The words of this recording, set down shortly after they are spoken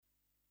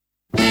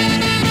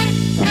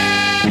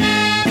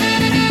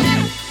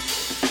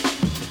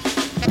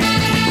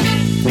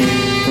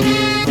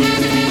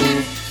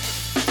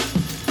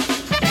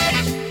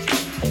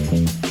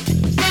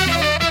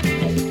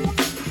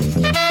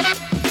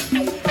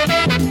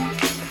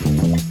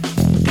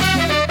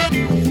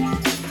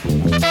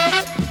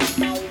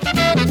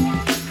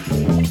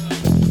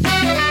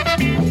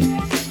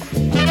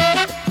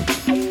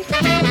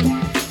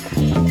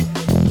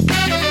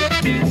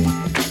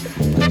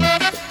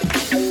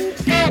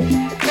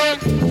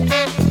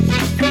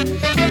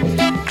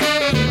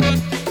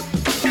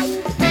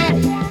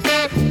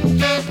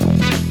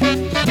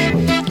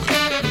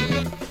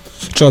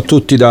Ciao a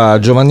tutti da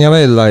Giovanni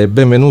Awella e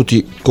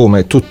benvenuti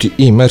come tutti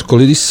i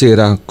mercoledì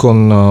sera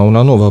con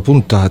una nuova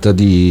puntata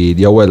di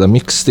Awella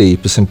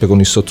Mixtape, sempre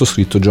con il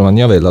sottoscritto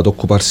Giovanni Awella ad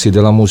occuparsi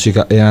della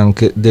musica e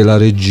anche della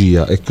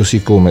regia, e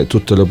così come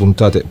tutte le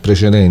puntate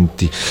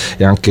precedenti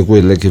e anche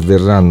quelle che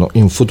verranno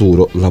in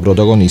futuro, la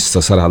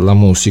protagonista sarà la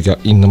musica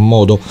in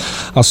modo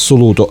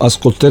assoluto.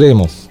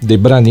 Ascolteremo dei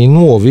brani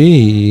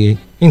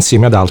nuovi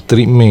insieme ad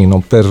altri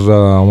meno, per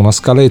una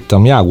scaletta,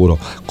 mi auguro,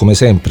 come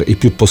sempre, il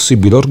più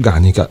possibile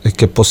organica e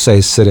che possa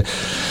essere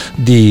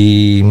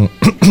di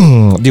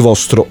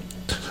vostro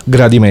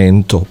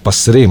gradimento.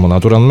 Passeremo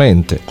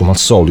naturalmente, come al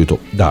solito,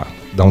 da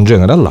un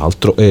genere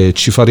all'altro e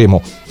ci faremo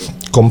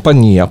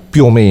compagnia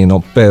più o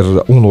meno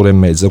per un'ora e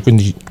mezza,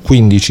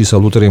 quindi ci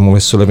saluteremo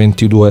verso le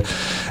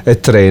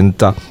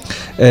 22:30.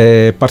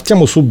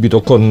 Partiamo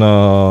subito con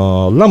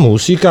la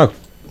musica,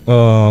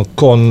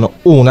 con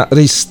una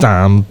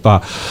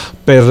ristampa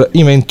per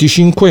i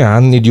 25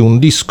 anni di un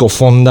disco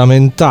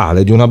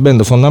fondamentale, di una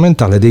band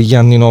fondamentale degli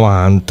anni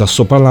 90.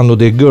 Sto parlando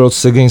dei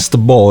Girls Against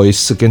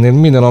Boys, che nel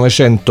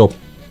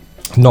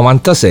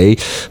 1996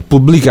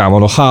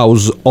 pubblicavano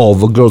House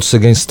of Girls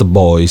Against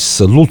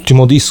Boys,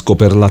 l'ultimo disco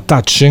per la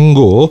Touch and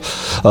Go,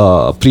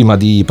 prima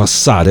di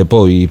passare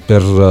poi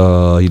per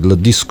il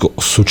disco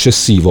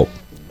successivo,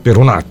 per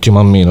un attimo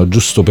almeno,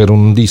 giusto per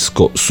un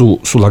disco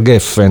sulla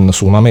Geffen,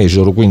 su una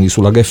major, quindi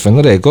sulla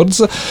Geffen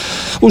Records,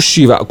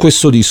 usciva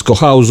questo disco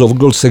House of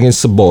Girls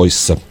Against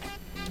Boys,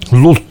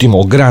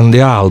 l'ultimo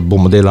grande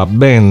album della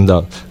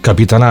band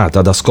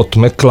capitanata da Scott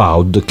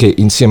McCloud, che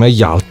insieme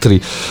agli altri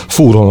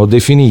furono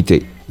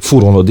definiti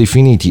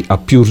a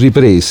più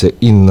riprese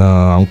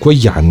in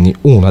quegli anni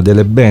una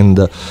delle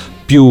band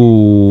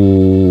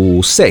più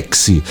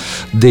sexy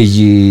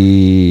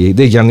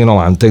degli anni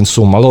 90.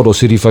 Insomma, loro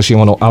si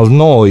rifacevano al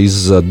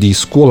noise di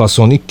Scuola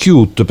Sonic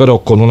Youth,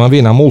 però con una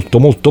vena molto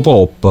molto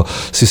pop.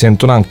 Si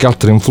sentono anche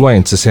altre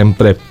influenze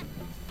sempre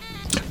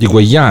di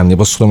quegli anni,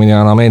 possono venire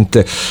alla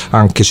mente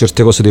anche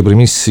certe cose dei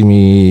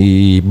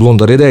primissimi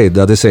Blonde Redhead,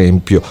 ad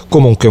esempio.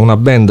 Comunque una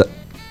band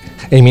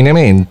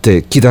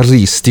eminentemente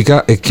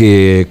chitarristica e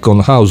che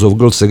con House of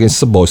Girls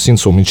Against Boys,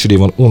 insomma,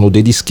 incidevano uno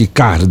dei dischi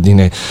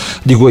cardine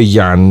di quegli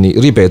anni,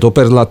 ripeto,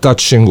 per la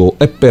Touch and Go.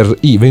 E per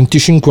i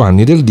 25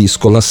 anni del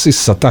disco la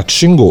stessa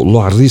Touch and Go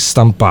lo ha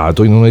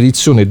ristampato in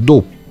un'edizione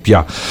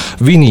doppia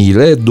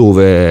vinile,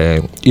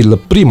 dove il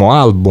primo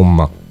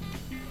album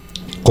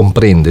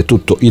comprende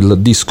tutto il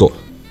disco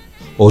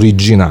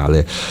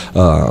originale,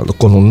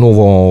 con un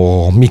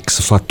nuovo mix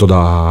fatto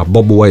da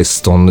Bob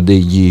Weston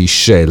degli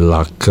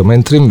Shellac,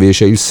 mentre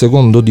invece il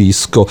secondo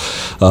disco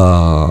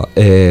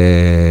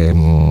è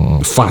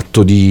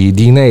fatto di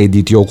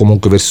inediti o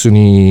comunque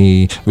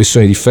versioni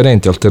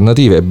differenti,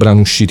 alternative e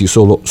brani usciti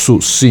solo su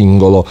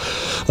singolo.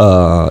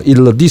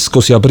 Il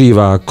disco si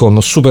apriva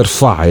con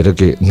Superfire,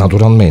 che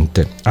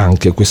naturalmente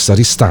anche questa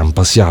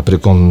ristampa si apre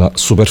con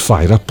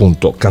Superfire,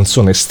 appunto,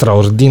 canzone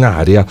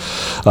straordinaria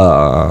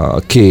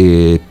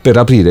che per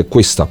aprire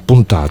questa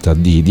puntata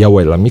di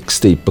Awella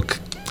Mixtape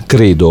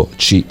credo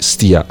ci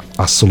stia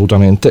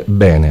assolutamente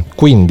bene.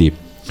 Quindi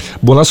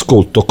buon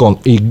ascolto con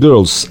i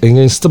Girls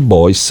Against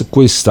Boys.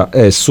 Questa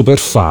è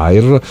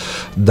Superfire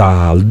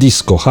dal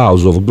disco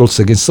House of Girls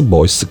Against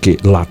Boys, che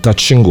la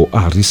Touch and Go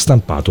ha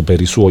ristampato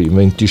per i suoi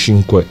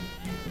 25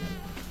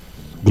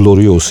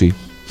 gloriosi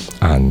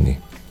anni.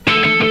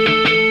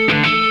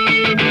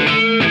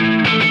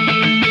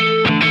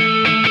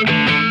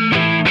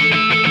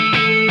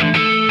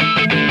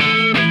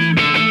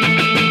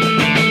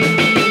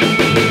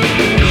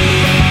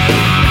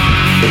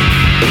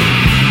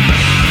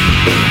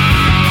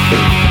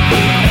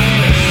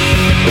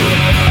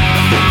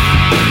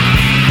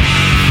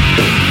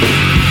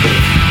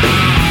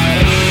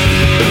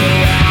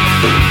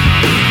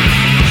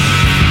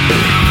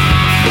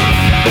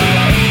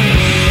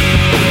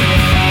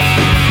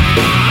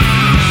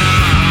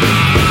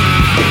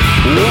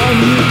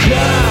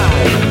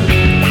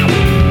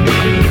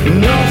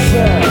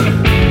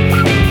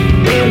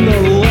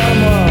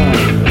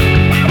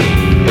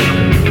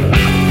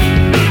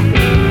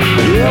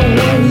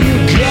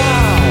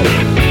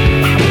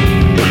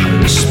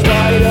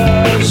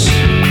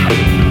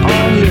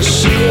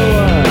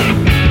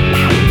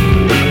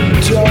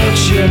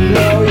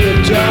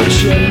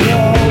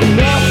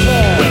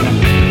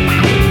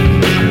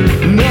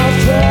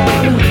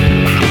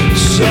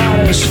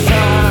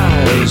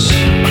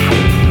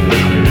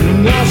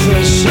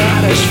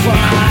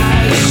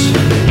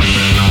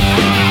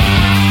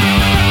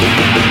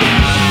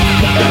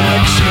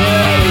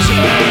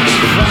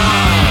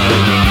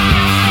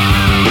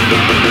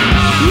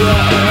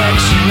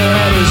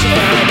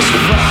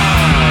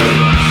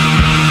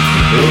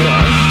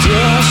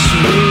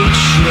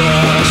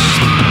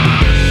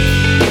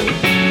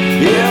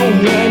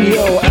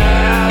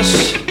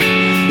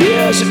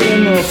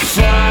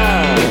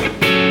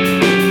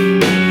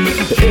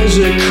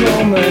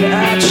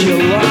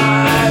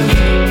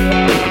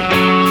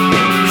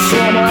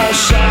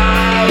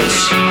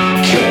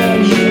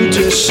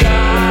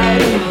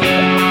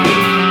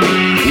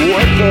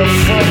 What the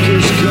fuck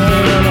is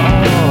going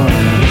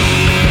on?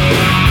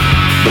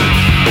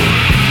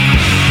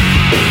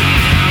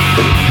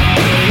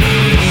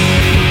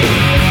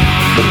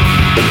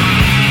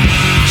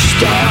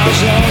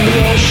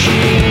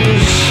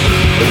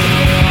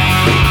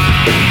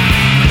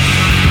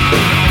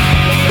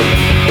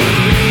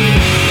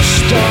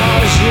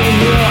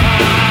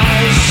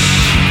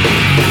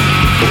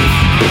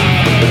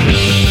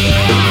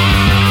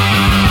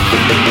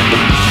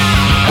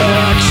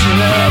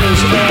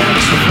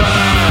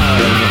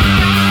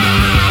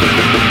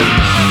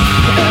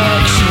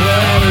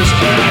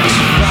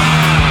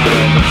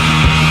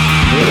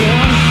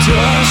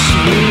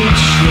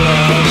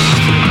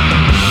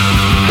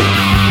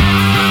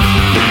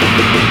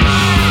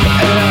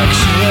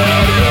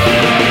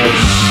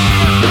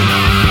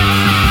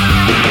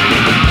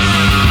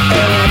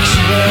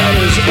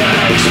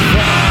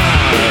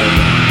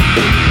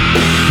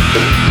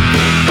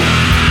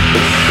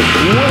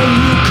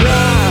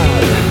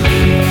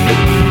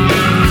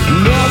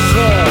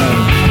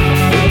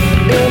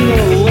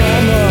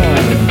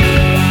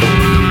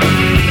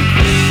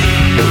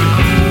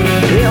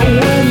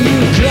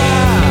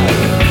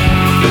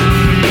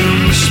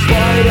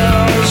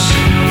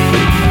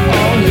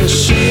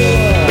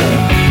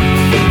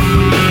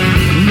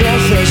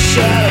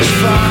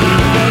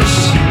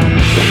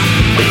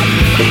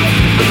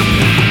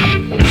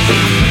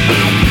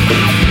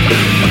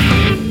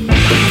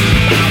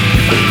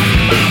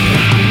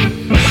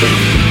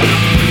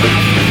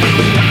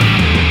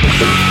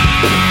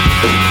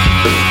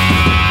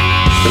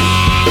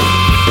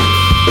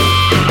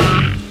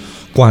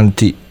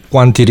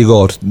 Quanti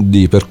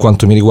ricordi, per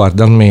quanto mi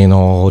riguarda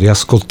almeno,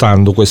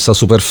 riascoltando questa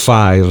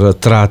Superfire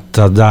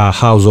tratta da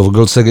House of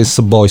Girls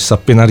Against Boys,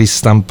 appena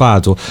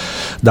ristampato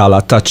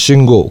dalla Touch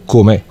and Go.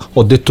 Come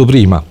ho detto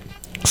prima,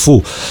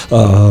 fu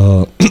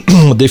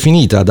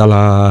definita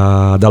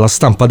dalla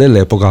stampa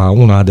dell'epoca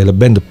una delle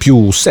band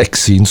più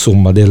sexy,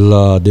 insomma,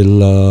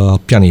 del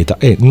pianeta,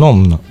 e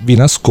non vi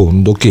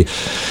nascondo che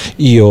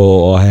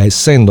io,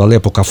 essendo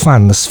all'epoca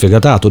fan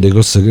sfegatato dei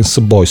Girls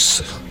Against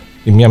Boys,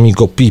 il mio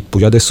amico Pippo,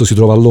 che adesso si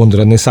trova a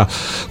Londra e ne sa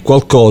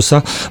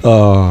qualcosa,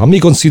 mi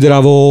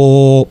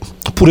consideravo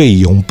pure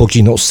io un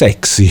pochino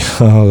sexy,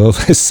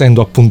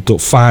 essendo appunto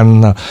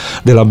fan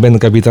della band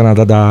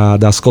capitanata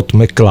da Scott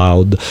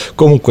McCloud.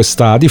 Comunque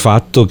sta di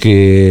fatto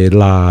che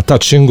la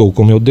Touch and Go,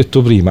 come ho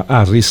detto prima,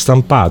 ha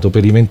ristampato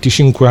per i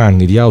 25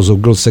 anni di House of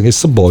Girls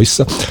Against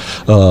Boys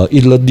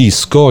il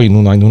disco in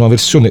una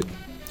versione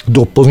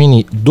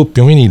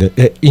doppio vinile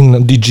e in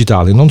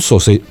digitale. Non so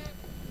se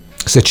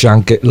c'è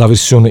anche la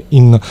versione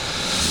in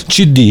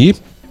CD.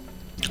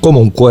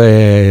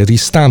 Comunque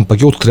ristampa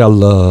che oltre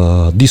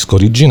al disco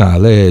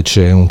originale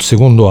c'è un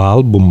secondo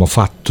album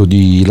fatto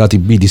di lati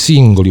B di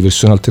singoli,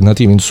 versioni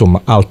alternative, insomma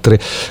altre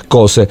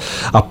cose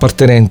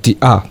appartenenti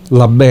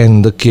alla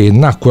band, che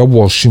nacque a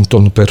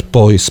Washington per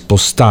poi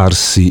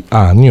spostarsi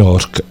a New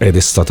York, ed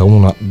è stata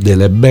una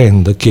delle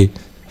band che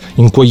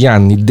in quegli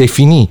anni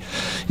definì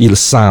il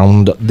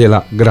sound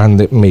della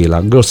grande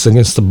mela, Girls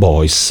Against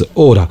Boys.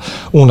 Ora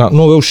una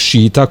nuova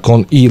uscita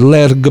con i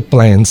Lerg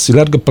Plants. I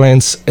Lerg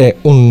Plants è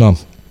un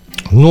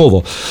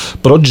nuovo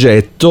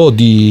progetto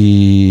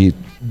di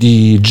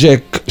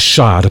Jack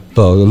Sharp,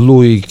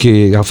 lui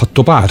che ha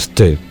fatto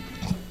parte,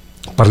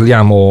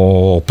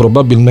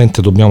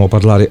 probabilmente dobbiamo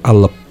parlare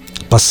al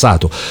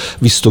passato,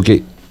 visto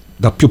che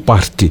da più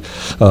parti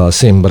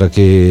sembra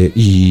che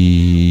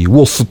i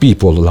Wolf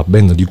People, la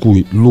band di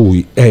cui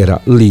lui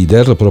era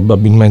leader,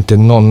 probabilmente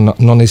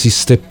non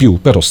esiste più,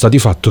 però sta di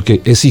fatto che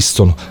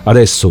esistono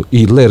adesso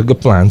i Lerg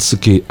Plants,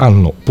 che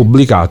hanno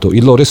pubblicato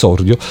il loro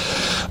esordio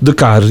The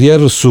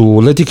Carrier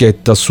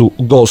sull'etichetta su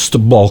Ghost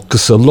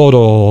Box.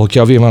 Loro che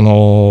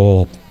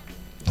hanno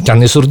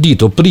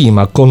esordito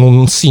prima con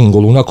un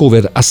singolo, una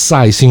cover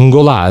assai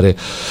singolare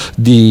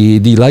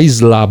di La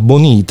Isla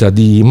Bonita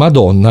di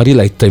Madonna,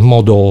 riletta in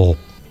modo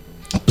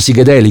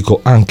psichedelico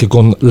anche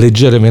con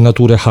leggere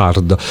venature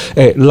hard.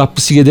 E la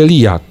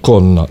psichedelia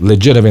con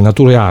leggere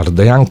venature hard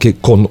e anche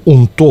con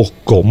un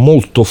tocco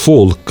molto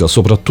folk,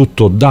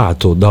 soprattutto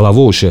dato dalla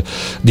voce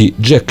di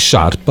Jack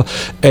Sharp,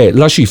 è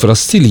la cifra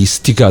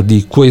stilistica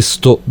di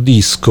questo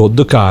disco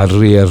The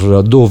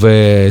Carrier,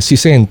 dove si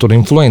sentono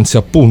influenze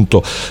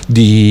appunto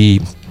di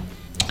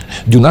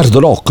un hard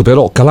rock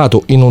però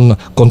calato in un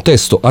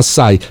contesto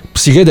assai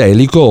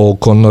psichedelico,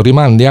 con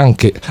rimandi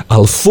anche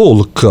al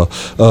folk,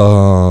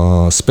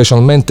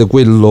 specialmente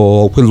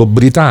quello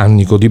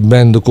britannico di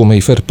band come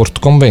i Fairport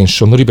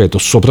Convention, ripeto,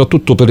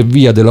 soprattutto per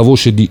via della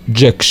voce di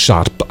Jack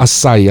Sharp,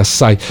 assai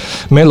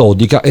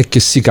melodica e che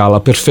si cala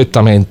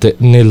perfettamente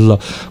nel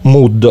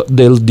mood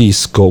del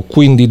disco.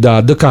 Quindi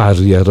da The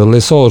Carrier,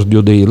 l'esordio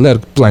dei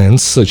Lerg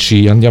Plants,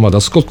 ci andiamo ad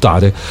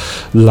ascoltare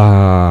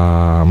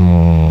la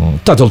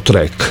title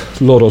track.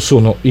 Loro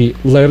sono i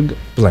Lerg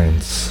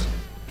Plants.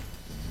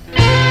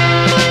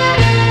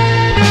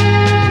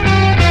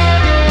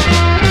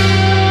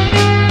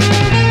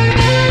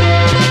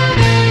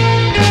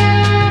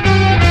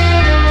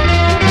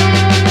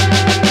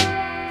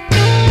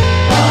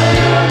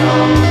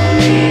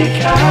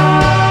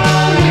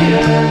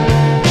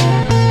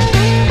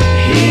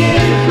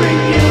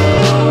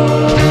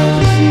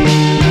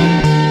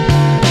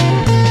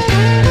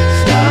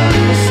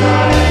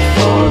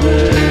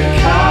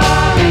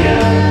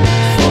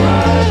 For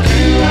I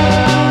do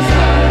as I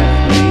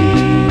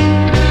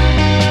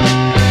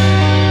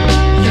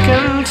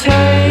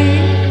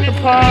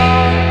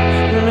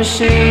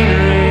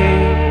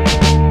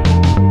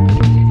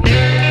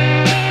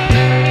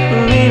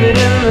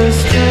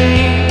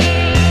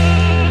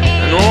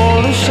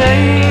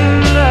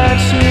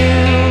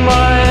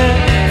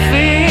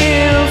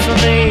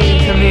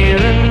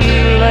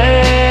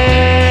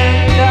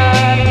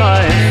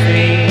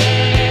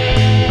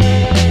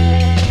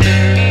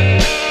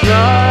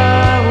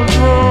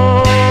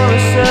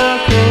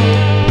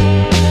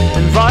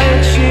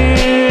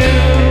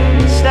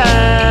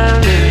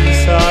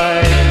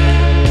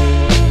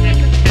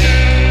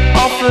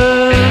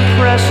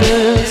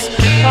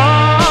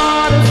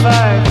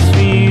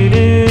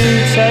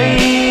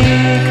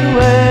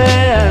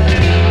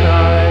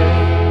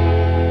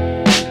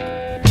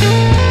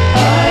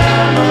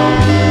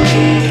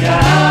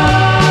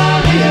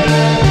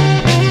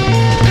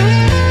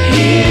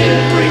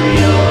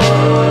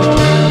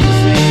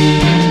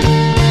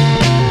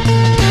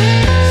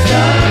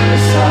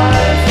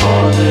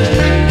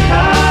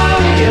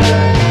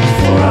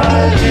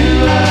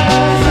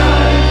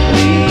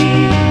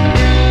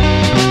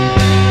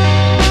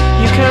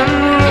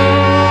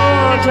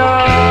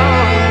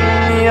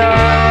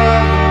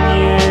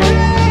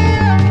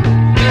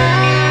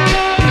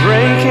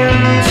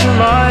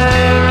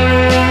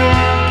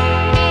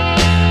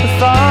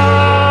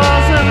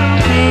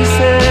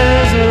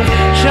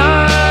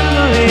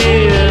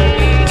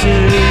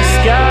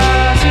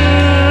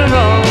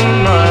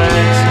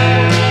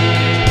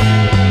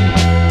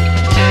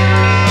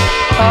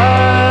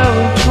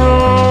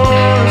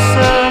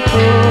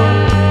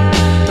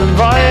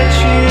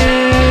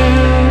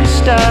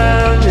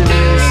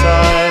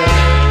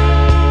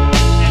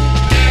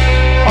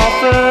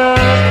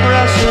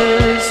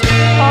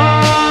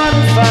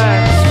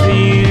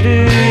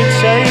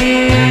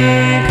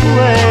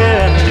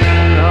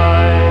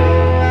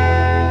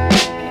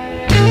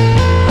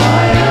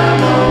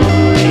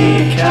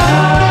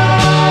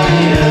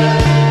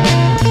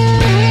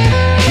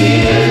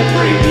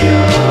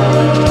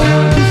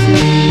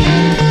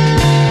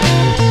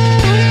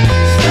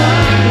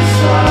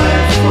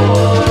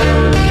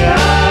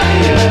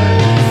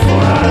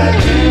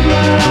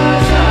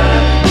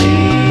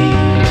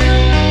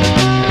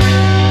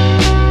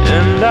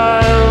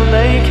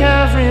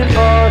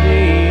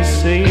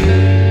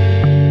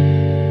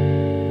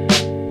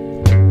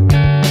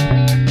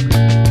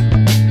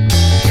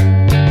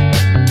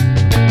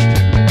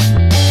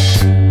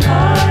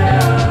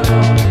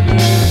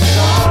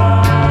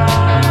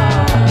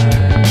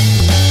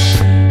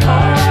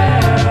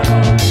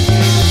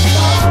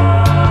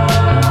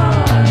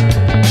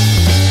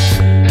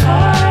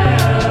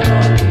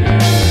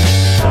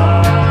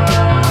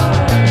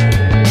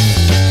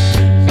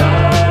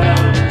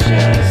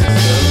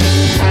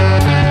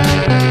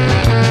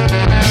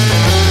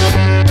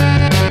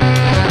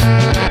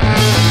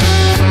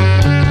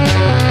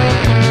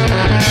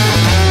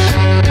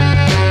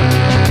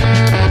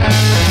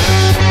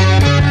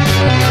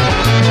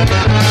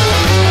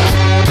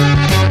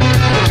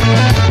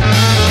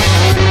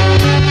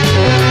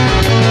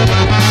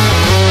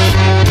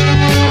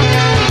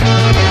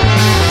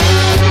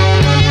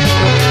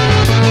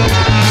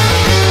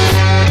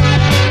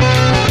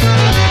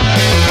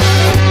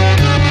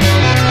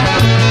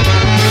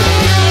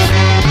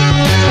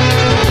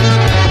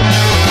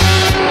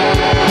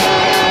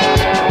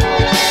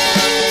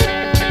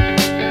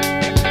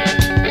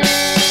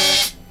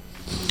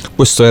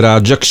Questo era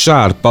Jack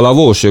Sharp alla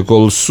voce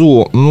col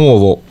suo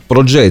nuovo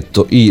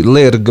progetto, i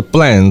Lerg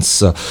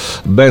Plants,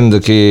 band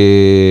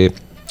che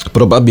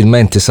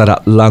probabilmente sarà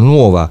la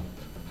nuova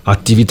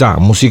attività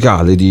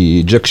musicale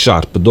di Jack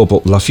Sharp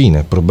dopo la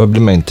fine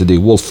probabilmente dei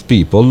Wolf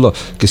People,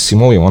 che si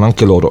muovevano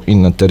anche loro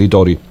in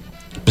territori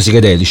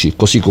psichedelici.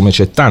 Così come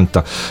c'è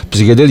tanta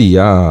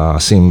psichedelia,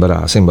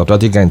 sembra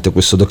praticamente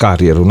questo The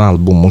Carrier un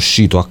album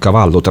uscito a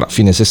cavallo tra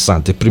fine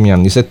 60 e primi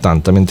anni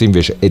 70, mentre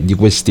invece è di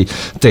questi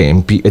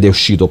tempi ed è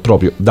uscito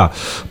proprio da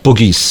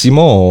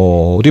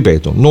pochissimo.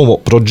 Ripeto, nuovo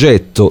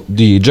progetto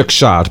di Jack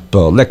Sharp,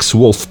 l'ex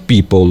Wolf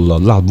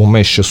People, l'album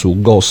esce su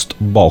Ghost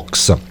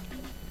Box.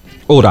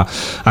 Ora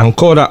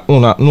ancora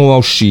una nuova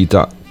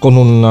uscita con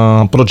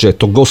un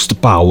progetto, Ghost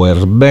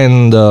Power,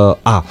 band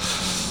a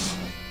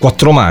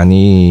quattro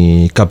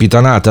mani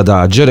capitanata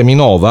da Jeremy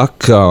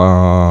Novak,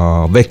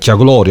 vecchia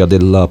gloria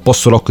del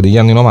post-rock degli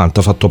anni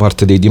 90, fatto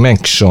parte dei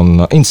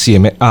Dimension,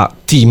 insieme a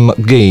Tim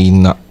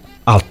Gain,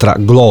 altra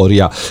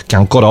gloria che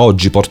ancora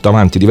oggi porta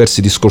avanti diversi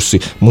discorsi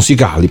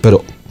musicali,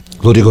 però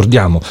lo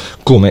ricordiamo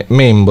come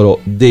membro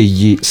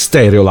degli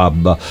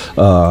Stereolab,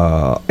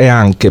 e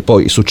anche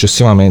poi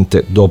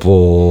successivamente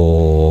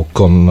dopo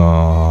con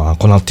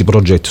altri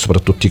progetti,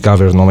 soprattutto i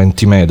Cover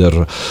 90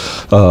 Matter.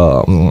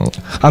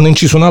 Hanno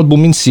inciso un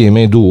album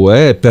insieme,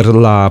 due, per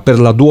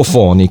la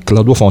Duophonic.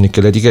 La Duophonic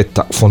è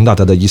l'etichetta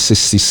fondata dagli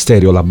stessi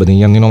Stereolab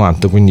negli anni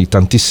 90, quindi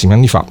tantissimi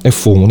anni fa, e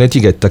fu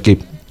un'etichetta che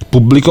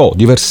pubblicò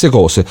diverse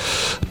cose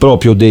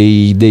proprio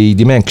dei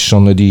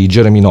Dimension di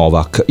Jeremy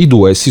Novak. I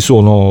due si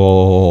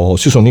sono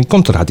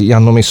incontrati e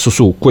hanno messo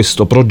su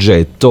questo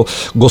progetto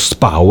Ghost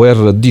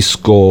Power,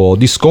 disco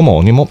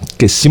omonimo,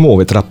 che si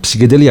muove tra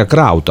psichedelia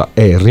crauta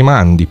e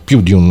rimandi,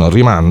 più di un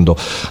rimando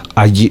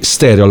agli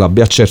Stereolab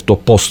e a certo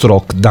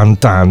post-rock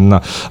d'antan.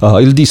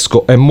 Il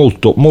disco è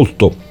molto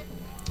molto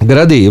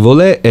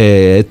gradevole,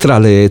 e tra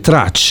le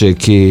tracce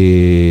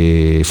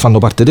che fanno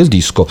parte del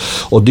disco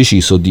ho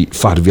deciso di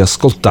farvi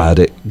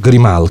ascoltare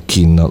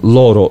Grimalkin.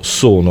 Loro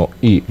sono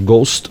i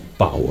Ghost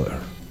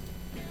Power.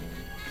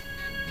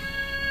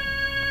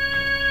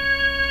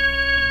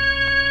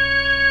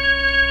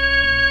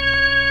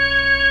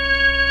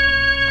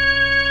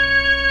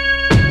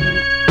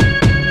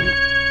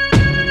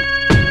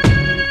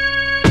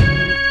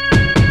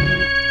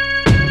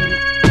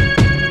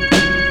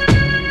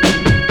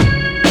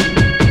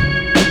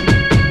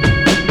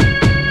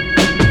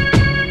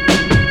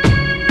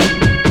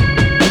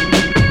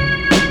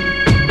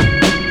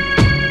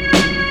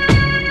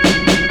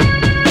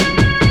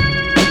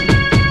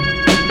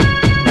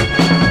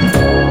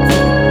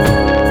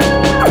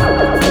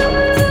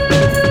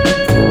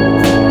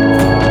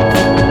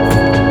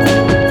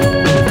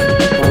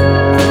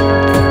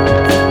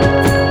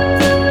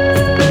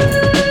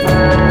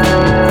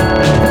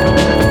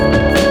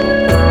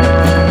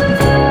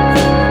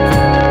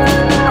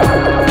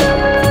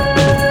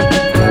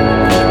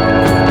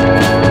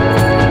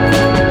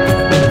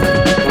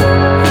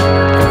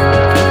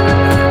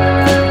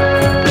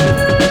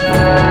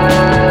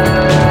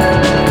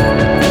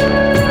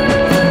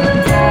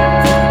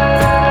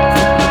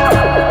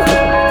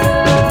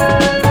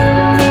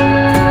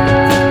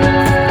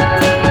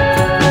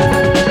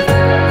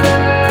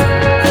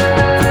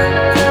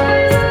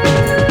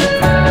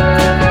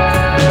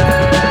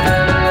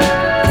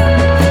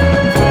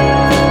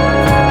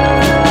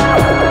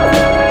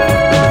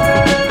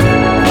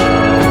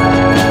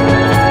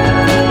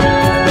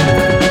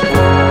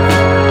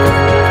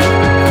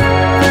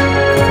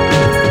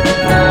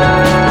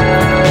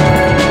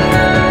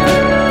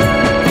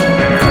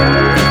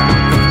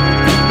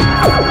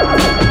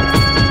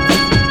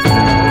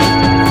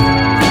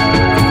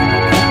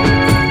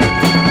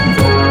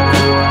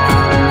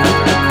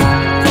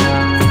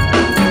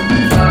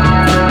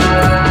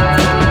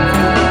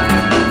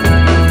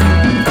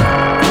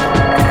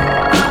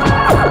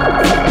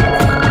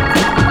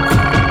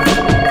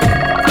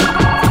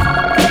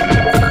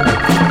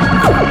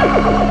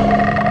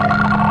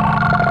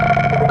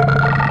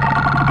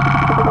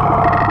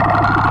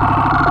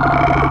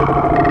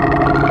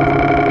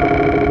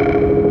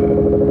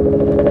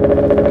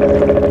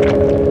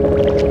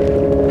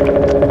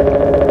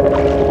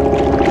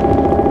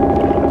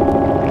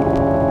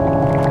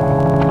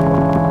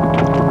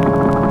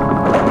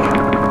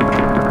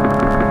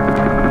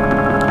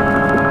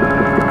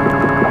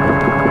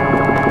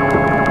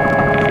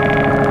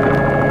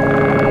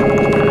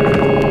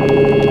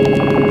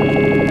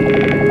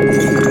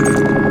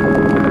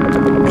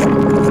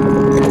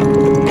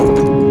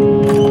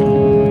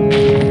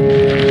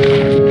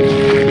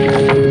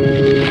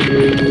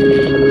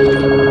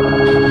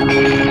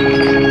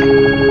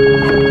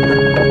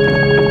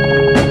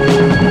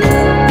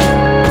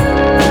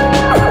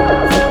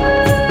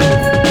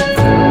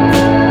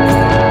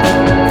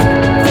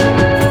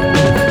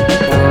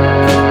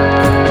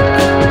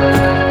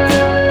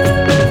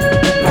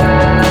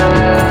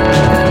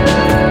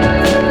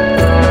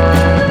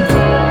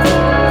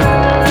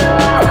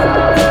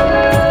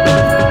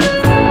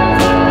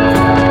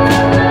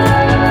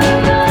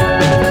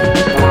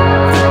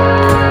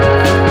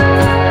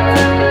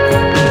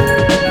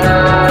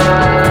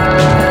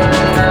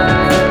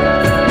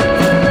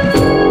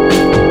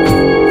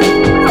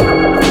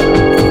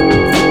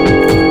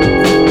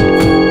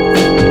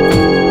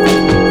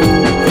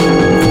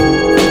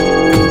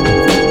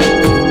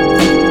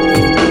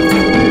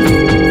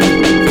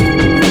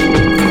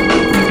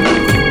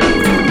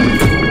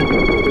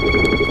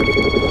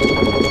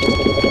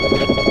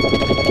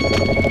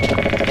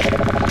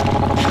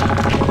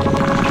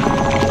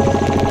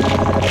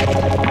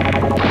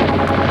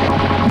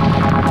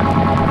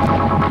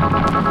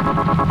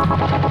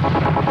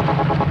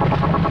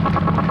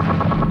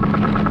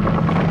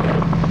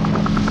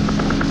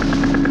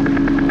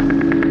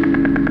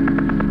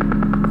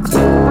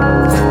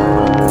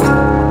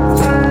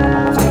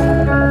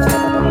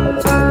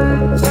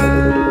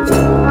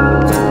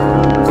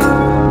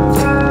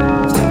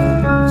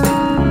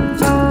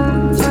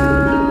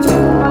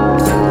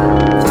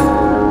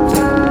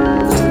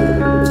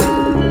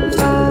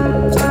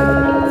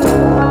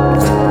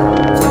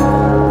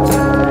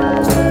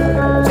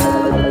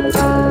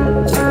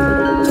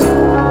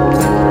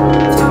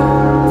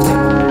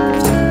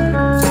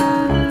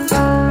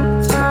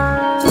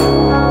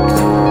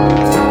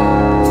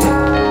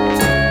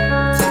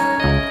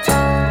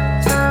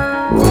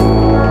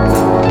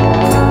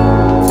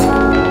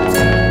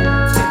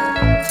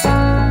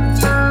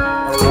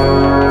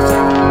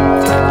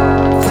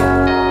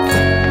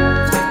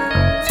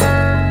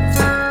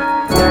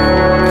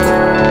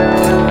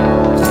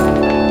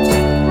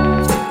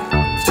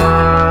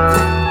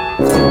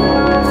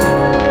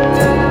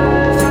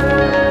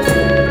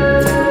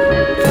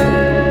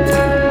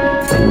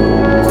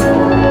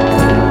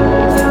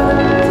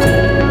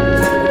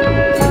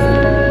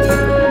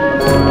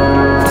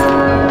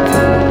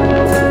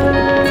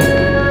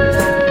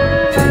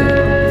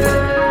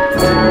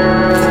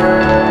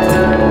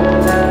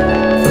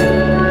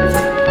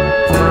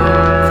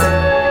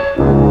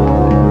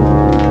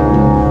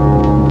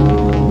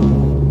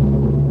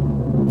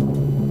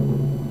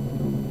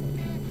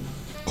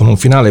 con un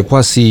finale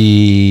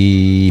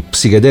quasi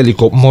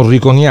psichedelico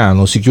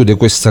morriconiano si chiude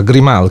questa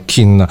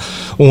Grimalkin,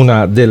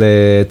 una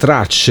delle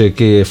tracce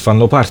che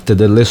fanno parte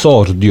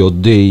dell'esordio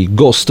dei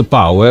Ghost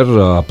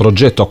Power,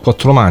 progetto a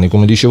quattro mani,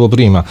 come dicevo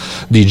prima,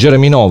 di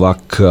Jeremy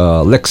Novak,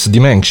 l'ex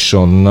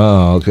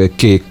Dimension,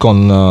 che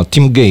con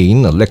Tim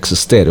Gain, l'ex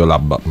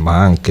Stereolab, ma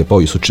anche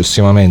poi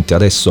successivamente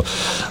adesso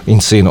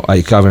in seno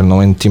ai Cavern of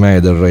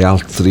Antimatter e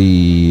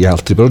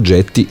altri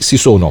progetti si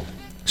sono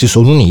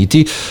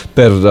uniti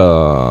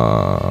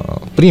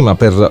prima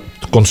per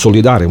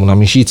consolidare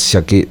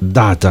un'amicizia che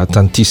data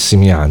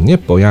tantissimi anni e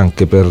poi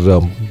anche per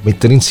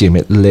mettere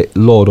insieme le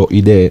loro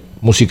idee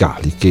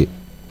musicali che,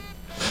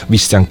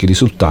 visti anche i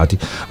risultati,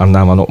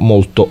 andavano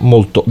molto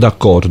molto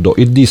d'accordo.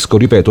 Il disco,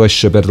 ripeto,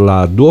 esce per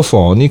la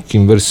Duophonic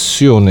in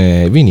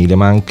versione vinile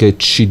ma anche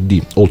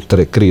CD,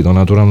 oltre credo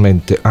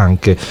naturalmente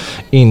anche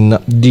in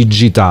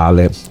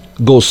digitale.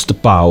 Ghost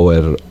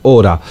Power.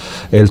 Ora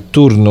è il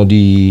turno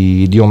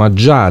di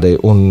omaggiare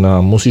un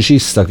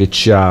musicista che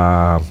ci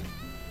ha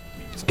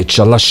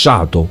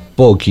lasciato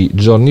pochi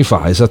giorni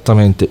fa,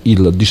 esattamente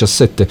il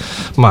 17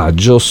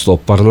 maggio. Sto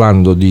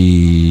parlando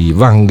di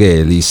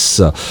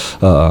Vangelis,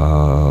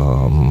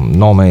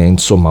 nome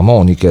insomma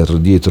moniker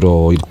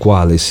dietro il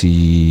quale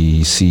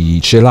si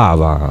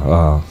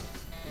celava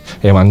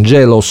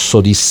Evangelos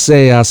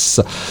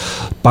Odysseas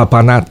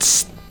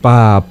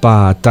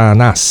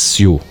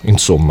Papatanassiou,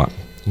 insomma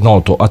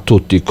noto a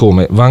tutti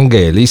come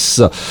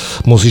Vangelis,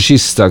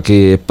 musicista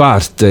che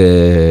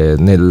parte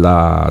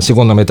nella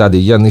seconda metà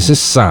degli anni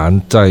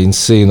 60 in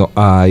seno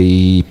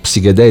ai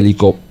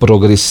psichedelico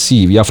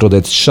progressivi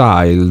Aphrodite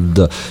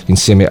Child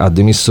insieme a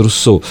Demis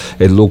Rousseau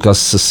e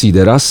Lucas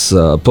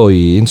Sideras.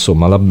 Poi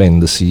insomma la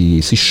band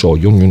si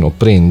scioglie, ognuno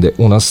prende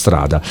una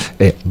strada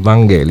e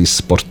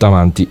Vangelis porta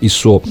avanti il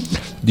suo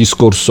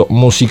discorso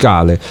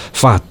musicale,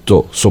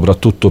 fatto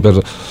soprattutto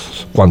per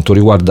quanto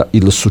riguarda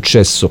il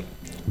successo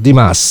di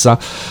massa,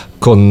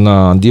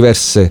 con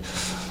diverse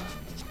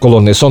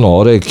colonne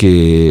sonore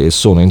che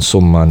sono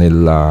insomma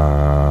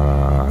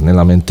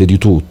nella mente di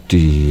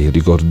tutti.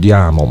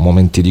 Ricordiamo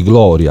Momenti di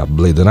Gloria,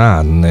 Blade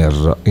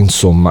Runner,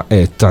 insomma,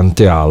 e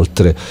tante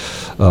altre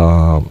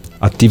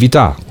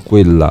attività,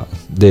 quella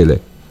delle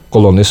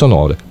colonne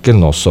sonore che il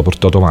nostro ha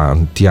portato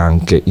avanti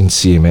anche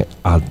insieme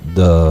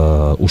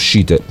ad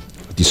uscite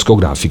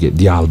discografiche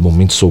di album,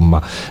 insomma,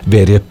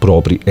 veri e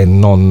propri e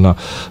non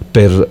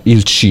per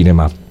il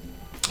cinema.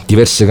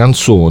 Diverse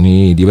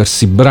canzoni,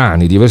 diversi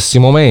brani, diversi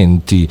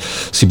momenti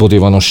si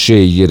potevano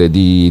scegliere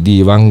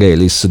di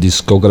Vangelis,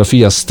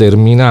 discografia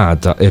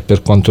sterminata e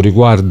per quanto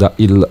riguarda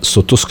il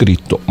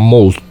sottoscritto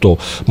molto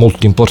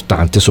molto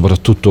importante,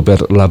 soprattutto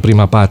per la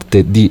prima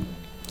parte di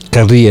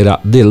carriera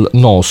del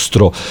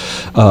nostro.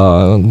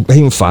 E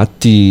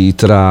infatti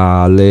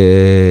tra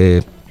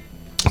le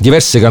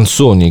diverse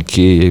canzoni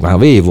che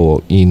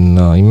avevo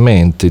in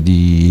mente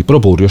di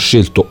proporre ho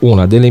scelto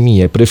una delle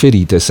mie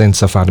preferite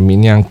senza farmi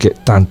neanche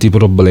tanti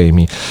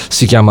problemi.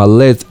 Si chiama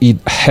Let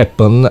It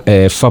Happen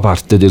e fa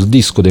parte del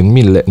disco del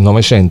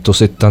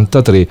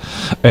 1973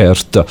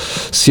 Earth.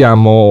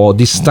 Siamo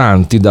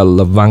distanti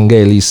dal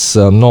Vangelis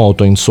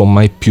noto,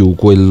 insomma, e più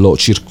quello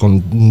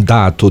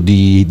circondato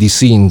di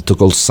synth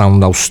col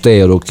sound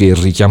austero che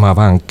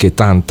richiamava anche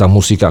tanta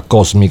musica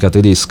cosmica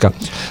tedesca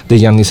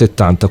degli anni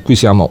 70. Qui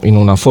siamo in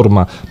una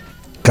forma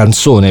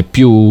canzone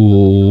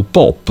più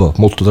pop,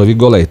 molto tra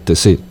virgolette,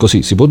 se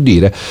così si può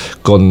dire,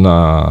 con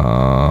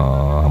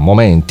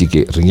momenti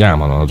che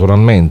richiamano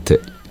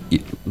naturalmente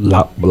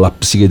la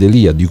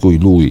psichedelia di cui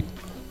lui,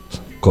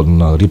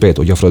 con,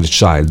 ripeto, gli Aphrodite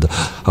Child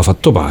ha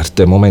fatto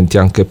parte, momenti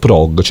anche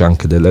prog, c'è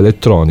anche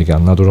dell'elettronica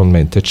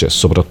naturalmente, c'è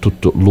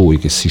soprattutto lui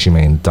che si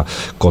cimenta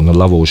con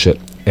la voce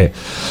e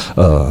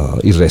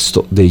il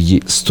resto degli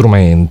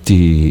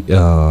strumenti.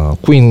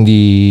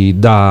 Quindi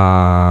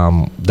da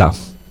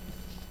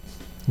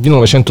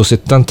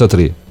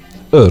 1973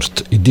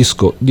 Earth, il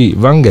disco di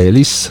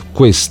Vangelis,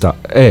 questa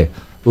è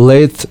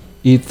Let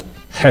It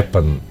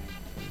Happen.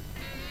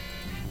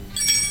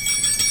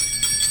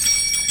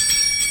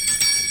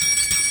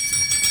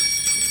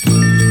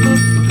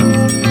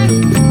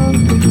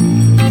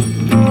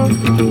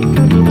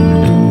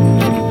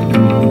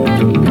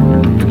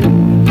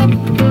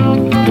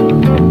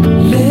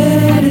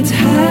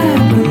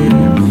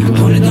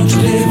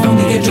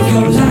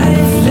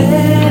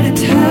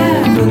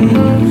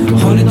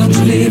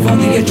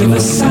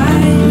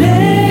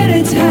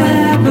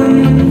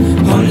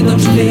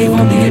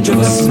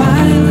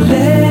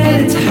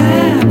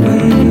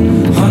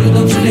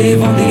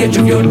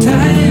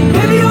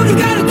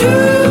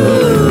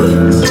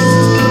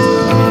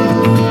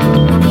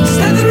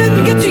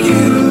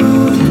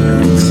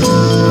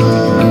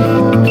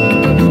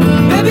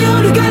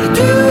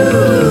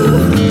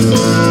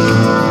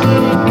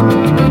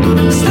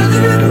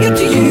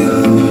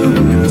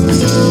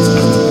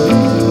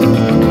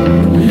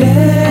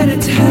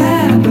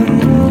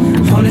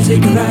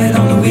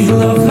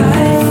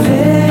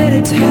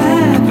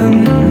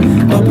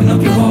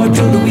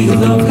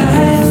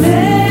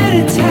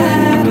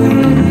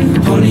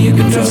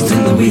 Trust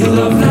in the wheel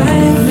of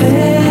life,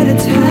 let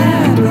it happen.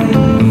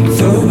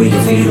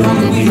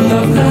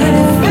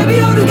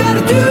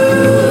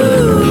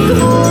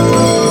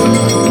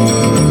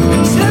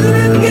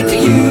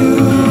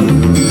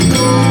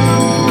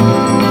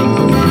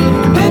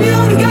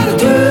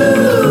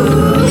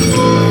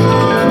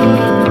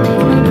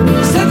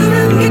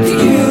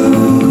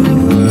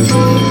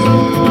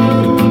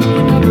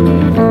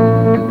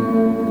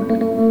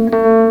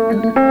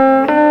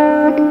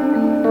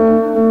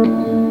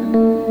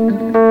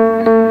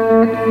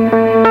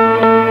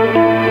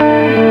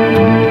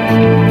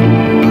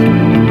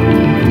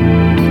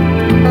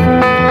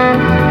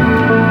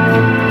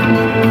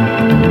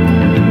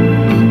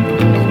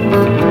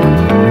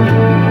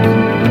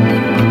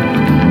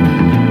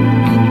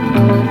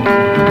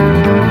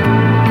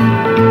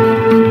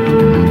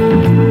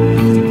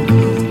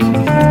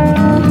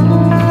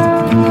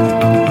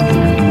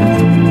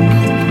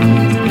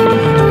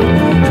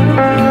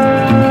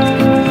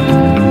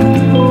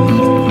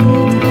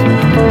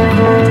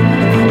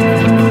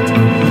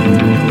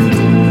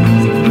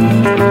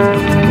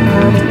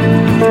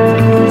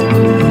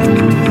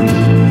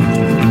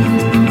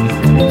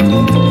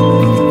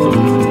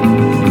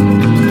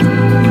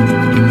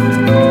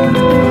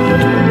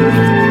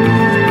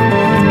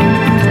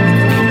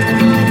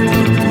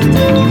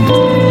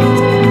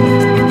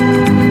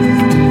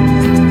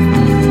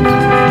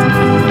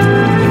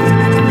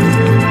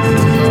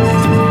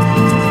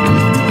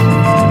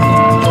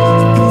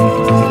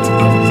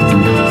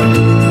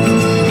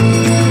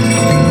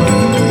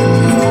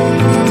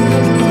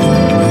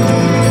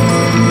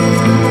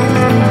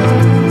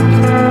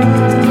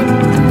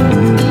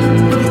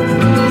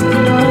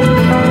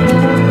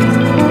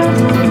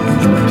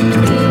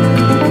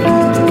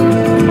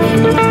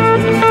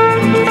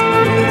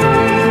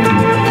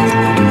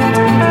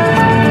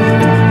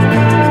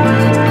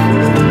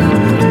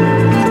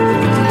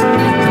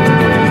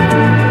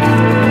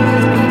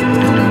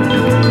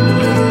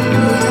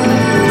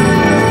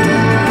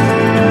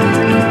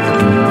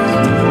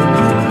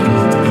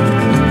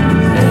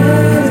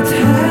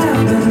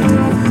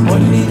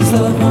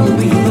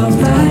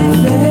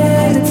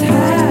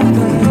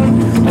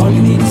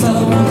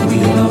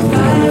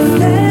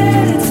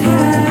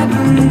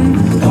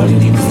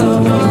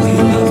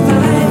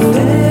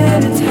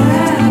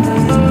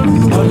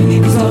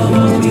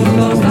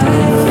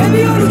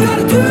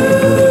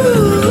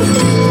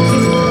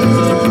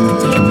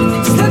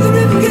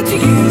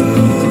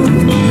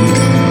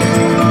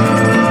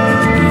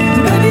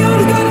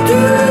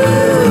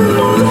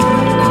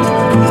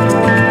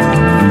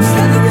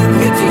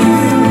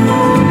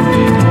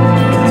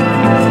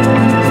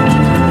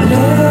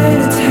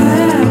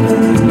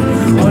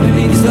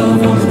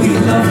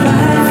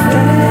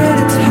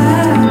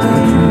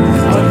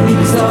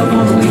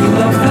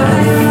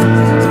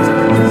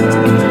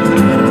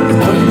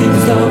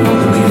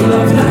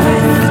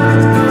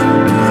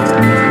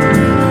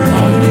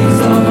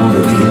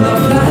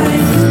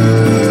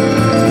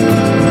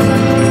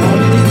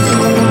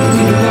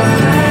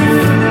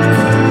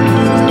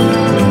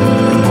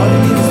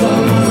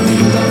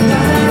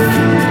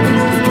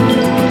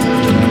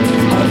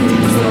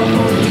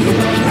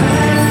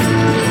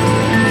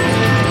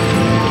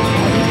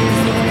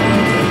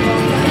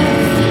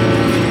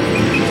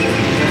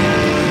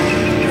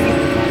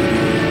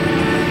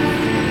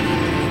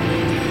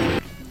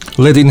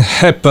 Let It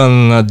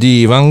Happen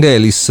di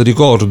Vangelis,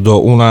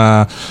 ricordo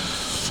una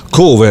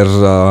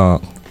cover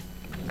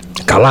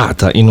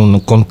calata in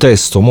un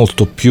contesto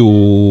molto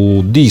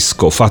più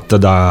disco, fatta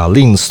da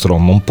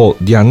Lindstrom un po'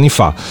 di anni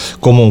fa.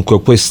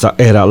 Comunque questa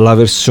era la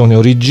versione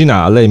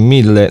originale,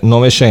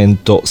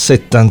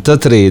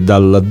 1973,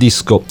 dal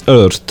disco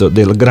Earth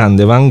del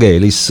grande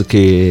Vangelis,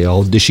 che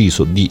ho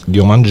deciso di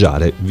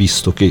omaggiare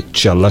visto che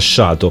ci ha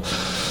lasciato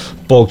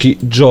pochi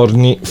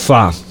giorni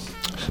fa.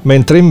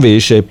 Mentre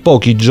invece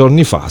pochi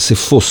giorni fa, se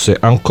fosse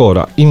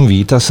ancora in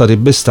vita,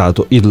 sarebbe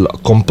stato il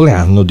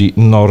compleanno di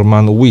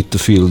Norman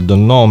Whitfield,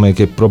 nome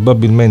che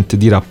probabilmente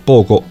dirà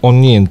poco o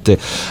niente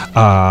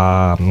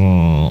a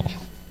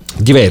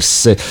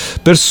diverse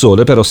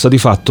persone, però sta di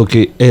fatto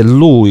che è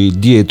lui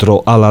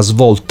dietro alla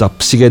svolta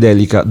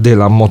psichedelica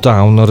della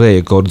Motown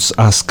Records.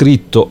 Ha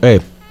scritto e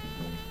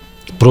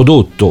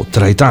prodotto,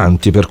 tra i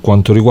tanti per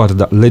quanto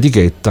riguarda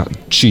l'etichetta,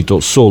 cito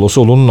solo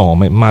un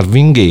nome,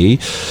 Marvin Gaye,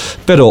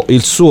 però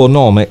il suo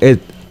nome è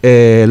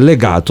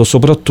legato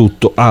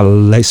soprattutto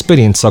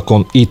all'esperienza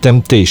con i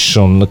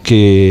Temptation,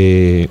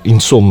 che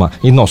insomma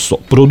il nostro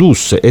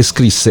produsse e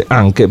scrisse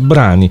anche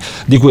brani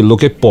di quello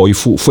che poi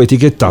fu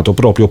etichettato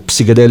proprio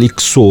Psychedelic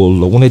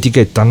Soul,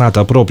 un'etichetta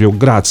nata proprio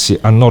grazie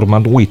a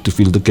Norman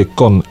Whitfield, che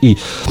con i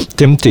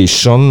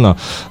Temptation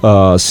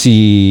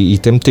si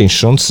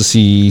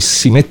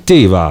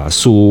metteva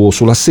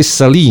sulla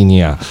stessa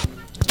linea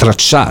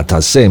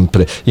tracciata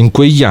sempre in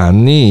quegli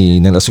anni,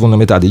 nella seconda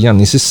metà degli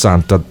anni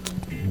 60,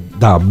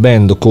 da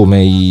band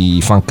come i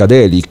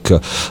Funkadelic,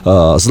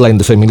 Sly and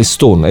the Family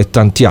Stone e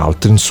tanti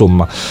altri.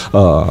 Insomma,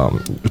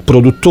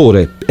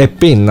 produttore e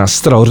penna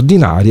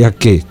straordinaria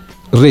che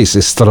rese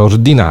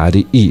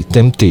straordinari i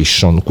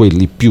Temptation,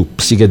 quelli più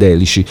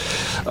psichedelici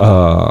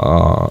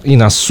in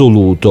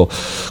assoluto.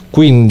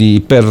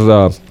 Quindi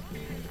per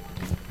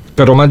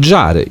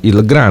omaggiare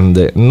il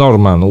grande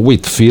Norman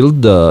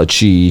Whitfield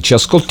ci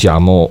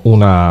ascoltiamo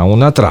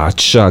una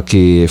traccia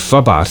che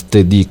fa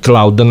parte di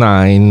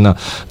Cloud9,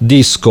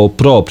 disco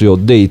proprio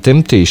dei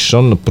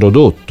Temptation,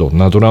 prodotto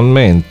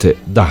naturalmente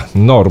da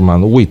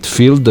Norman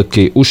Whitfield,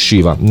 che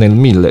usciva nel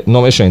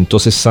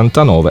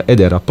 1969 ed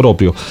era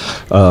proprio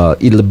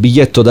il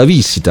biglietto da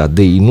visita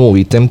dei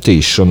nuovi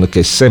Temptation,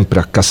 che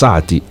sempre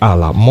accasati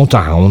alla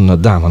Motown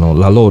davano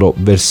la loro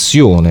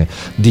versione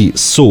di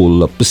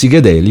soul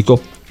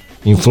psichedelico,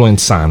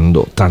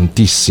 influenzando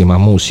tantissima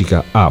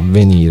musica a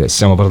venire.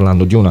 Stiamo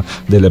parlando di una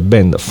delle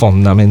band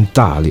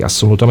fondamentali,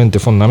 assolutamente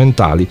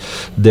fondamentali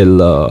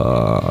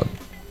della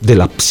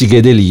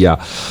psichedelia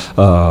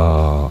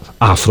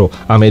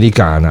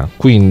afroamericana.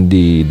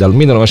 Quindi dal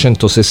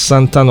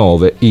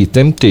 1969 i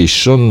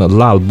Temptation,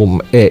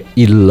 l'album è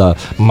il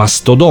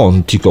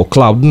mastodontico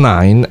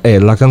Cloud9 e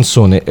la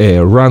canzone è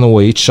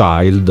Runaway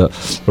Child,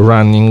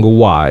 Running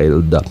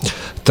Wild,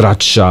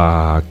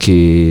 traccia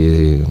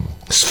che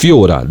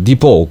sfiora di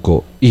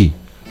poco i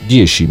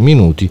 10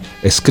 minuti,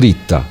 è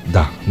scritta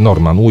da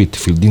Norman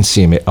Whitfield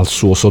insieme al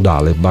suo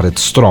sodale Barrett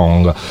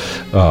Strong,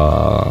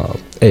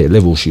 e le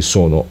voci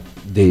sono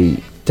dei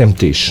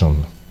Temptation.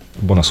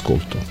 Buon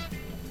ascolto.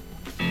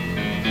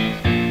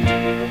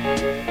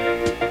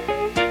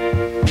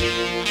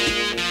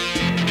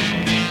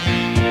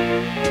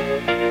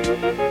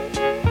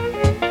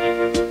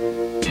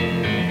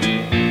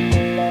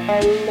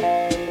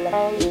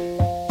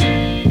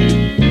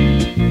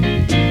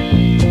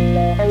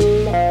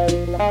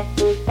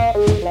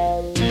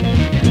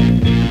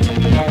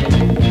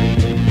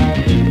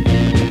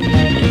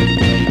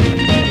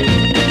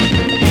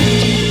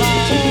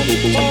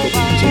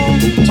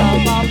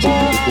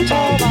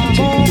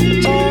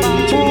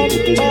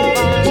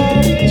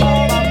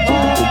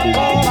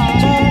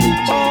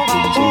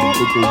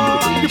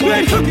 You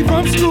play hooky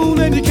from school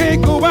and you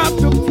can't go out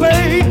to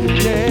play,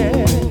 yeah.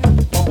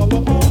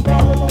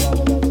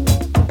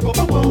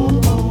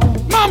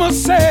 Mama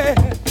said,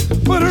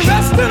 for the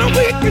rest of the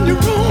week in your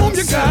room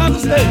you gotta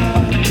stay,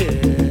 yeah.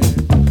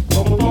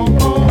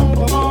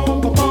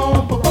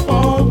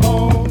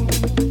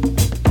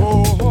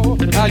 Oh,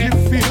 how you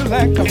feel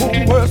like the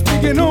whole world's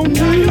picking on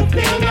you.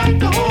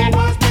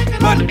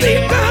 But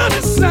deep down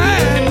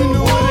inside you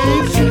know it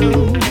ain't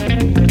true.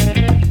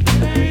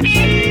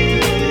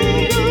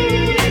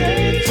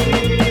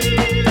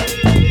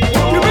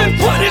 You've been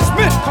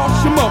punishment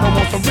 'cause your mama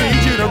wants to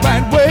raise you the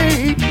right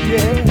way,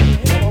 yeah.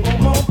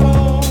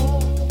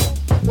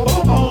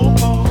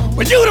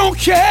 But you don't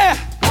care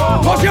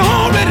 'cause you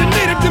already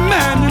made up your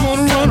mind you're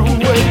gonna run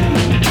away,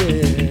 yeah.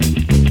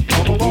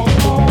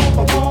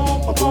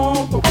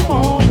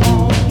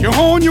 You're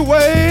on your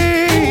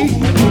way.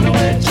 Run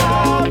away,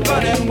 child,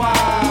 running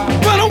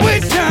wild. Run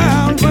away,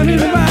 child, running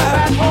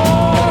wild.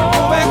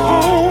 Back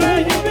home,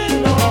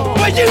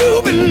 where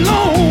you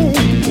belong.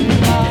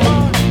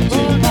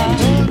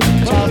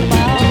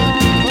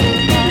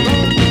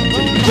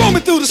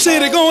 Roaming through the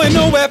city, going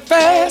nowhere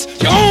fast.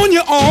 You're on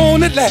your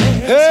own at last.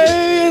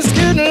 Hey, it's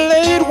getting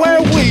late,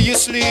 where will you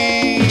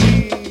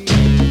sleep?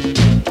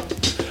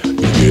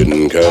 You're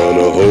getting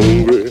kinda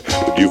hungry,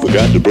 but you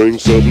forgot to bring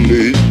something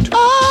to eat.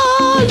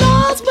 Oh,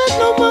 Lord, spend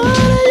no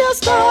money, you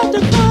start to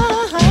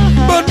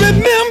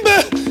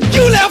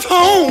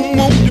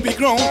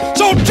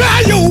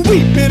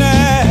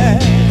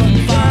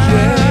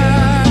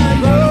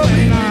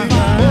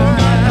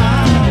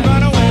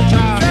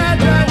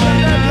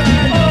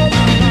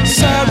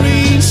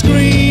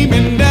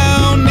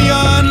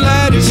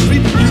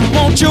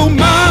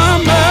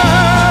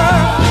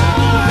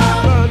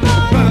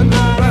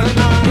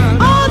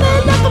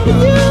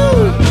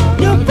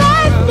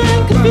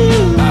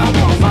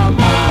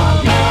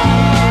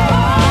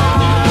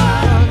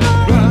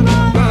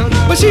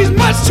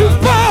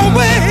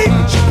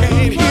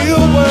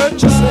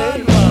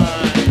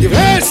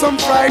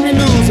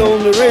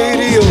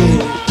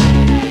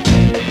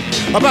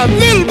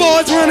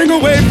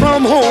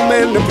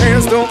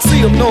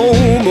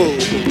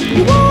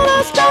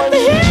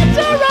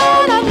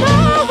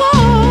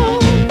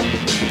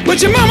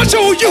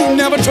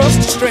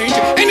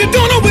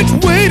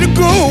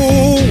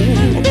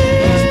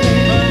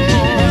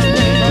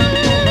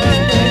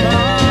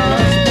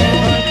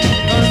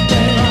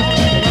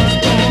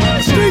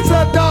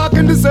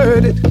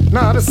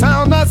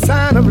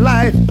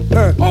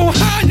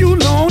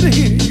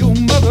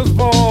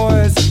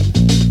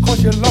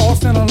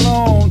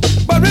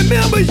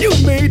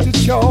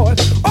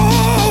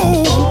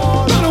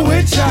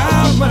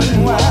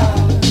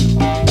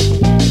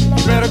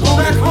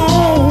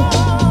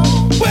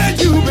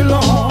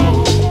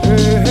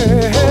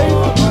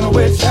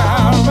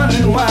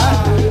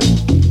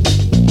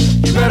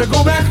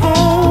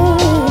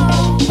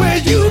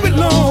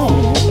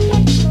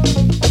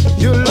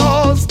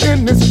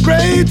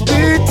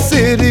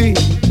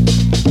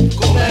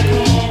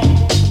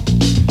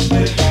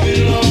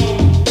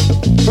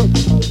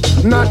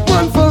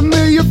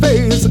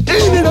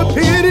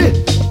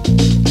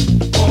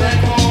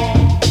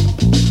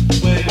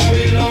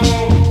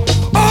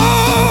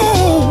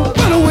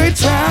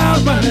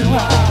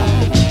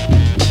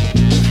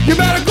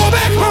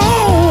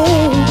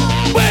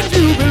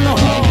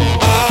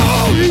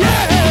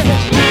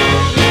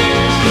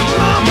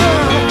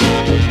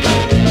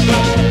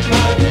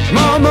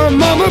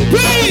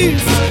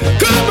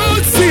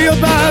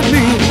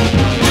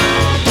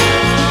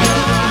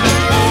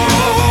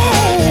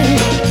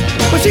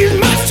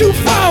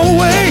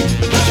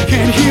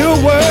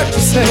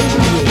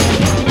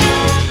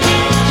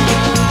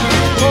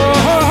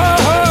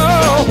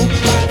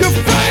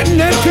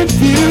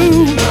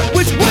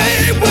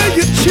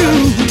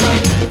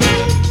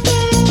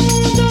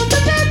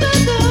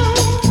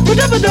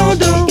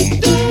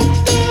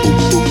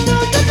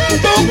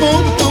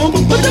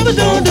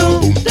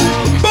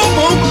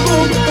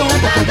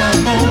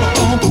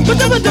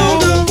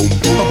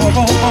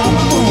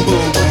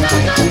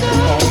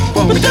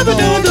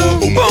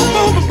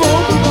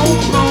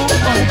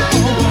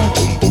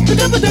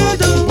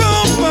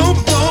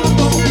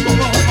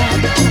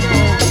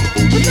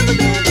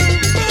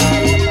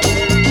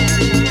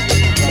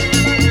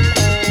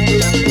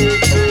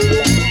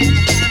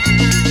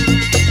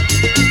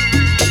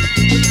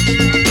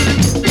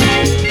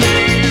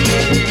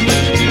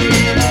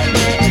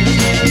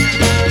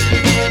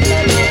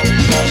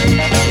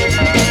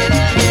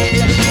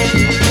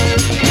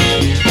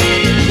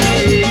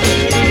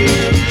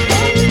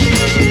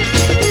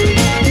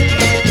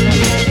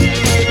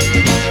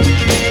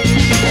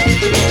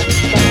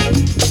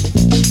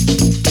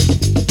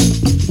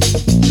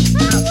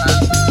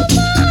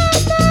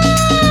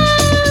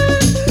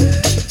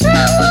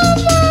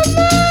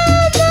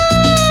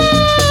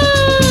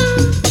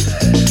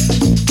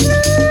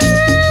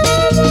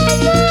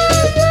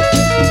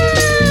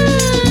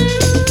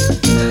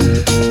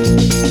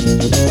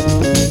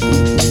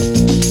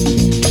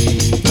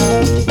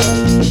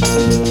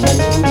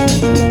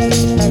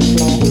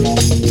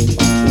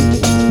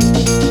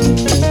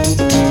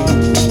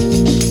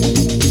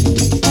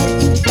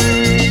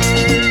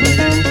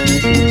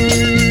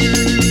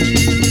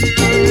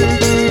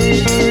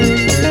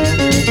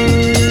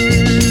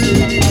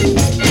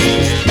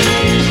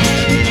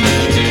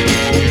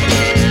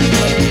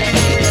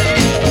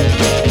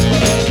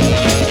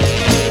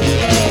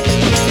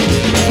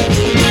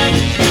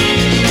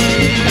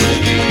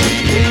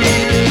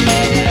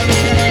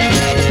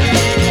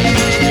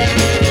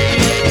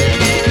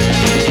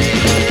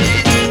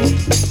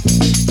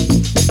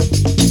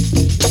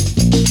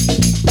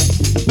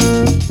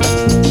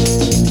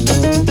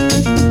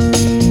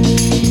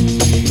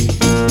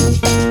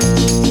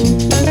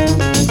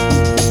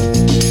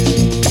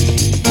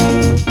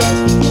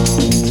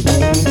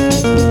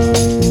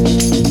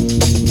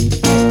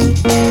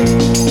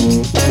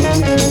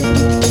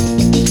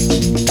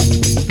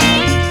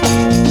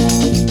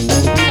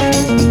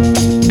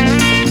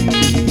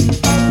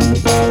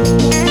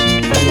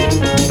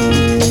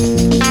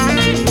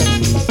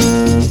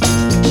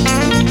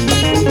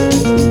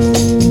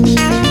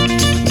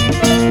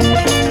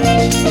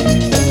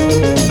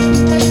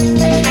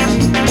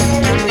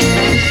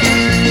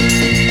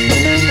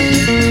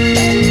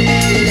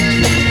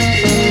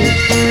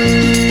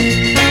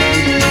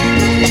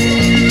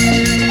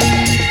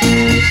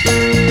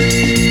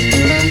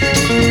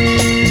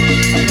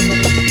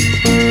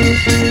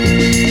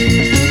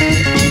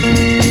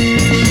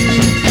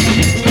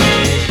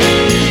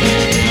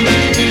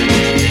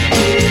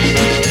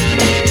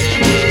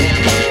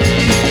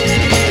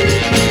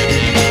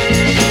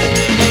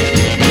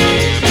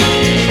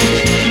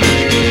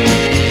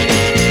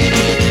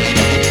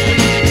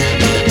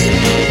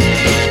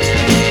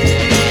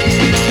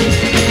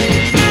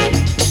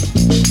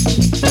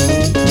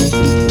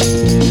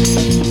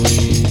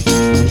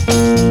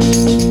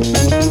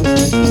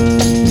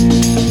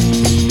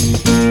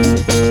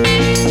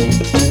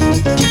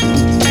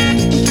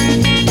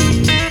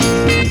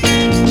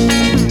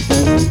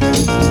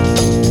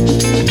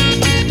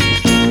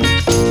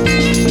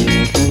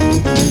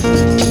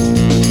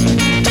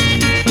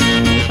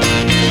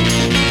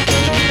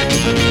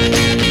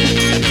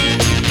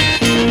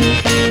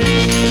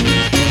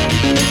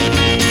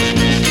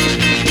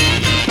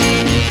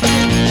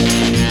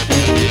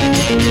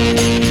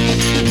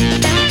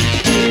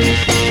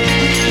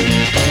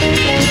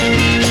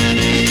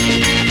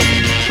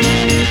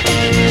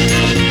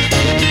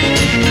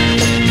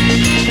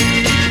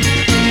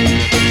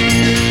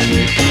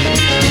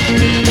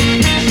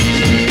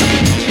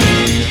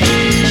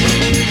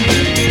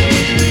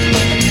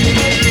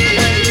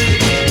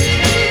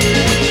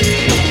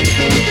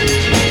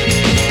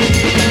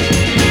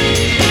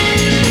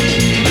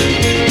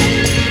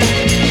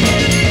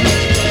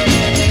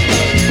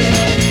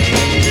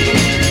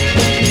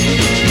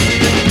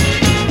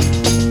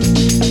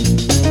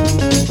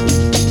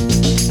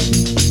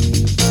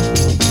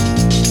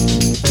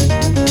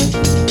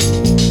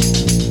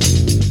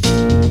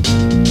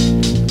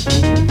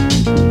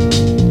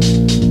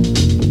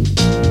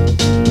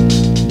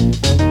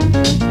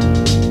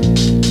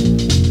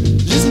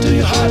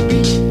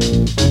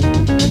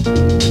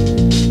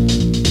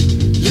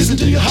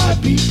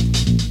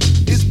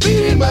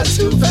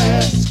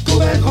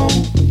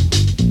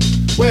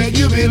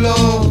you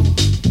belong.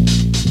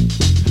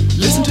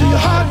 Listen to your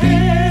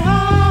heartbeat.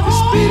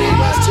 It's beating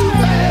much too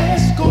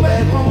fast. Go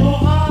back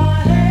home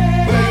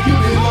where you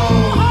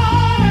belong.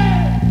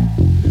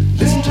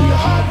 Listen to your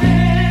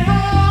heartbeat.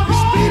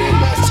 It's beating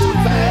much too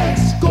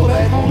fast. Go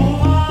back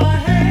home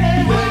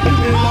where you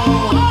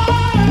belong.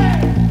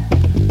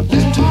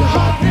 Listen to your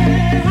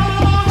heartbeat.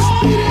 It's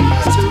beating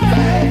much too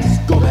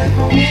fast. Go back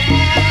home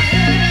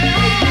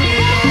where you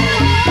belong.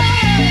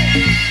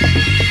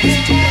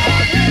 Listen to your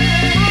heartbeat.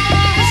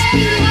 It's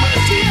beating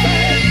much too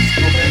fast.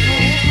 Go back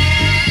home.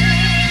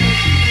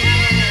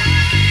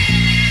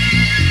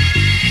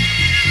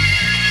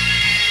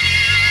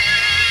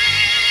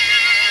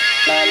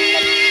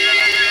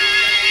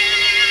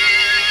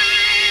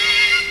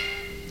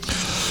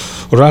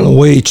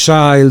 Runaway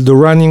Child,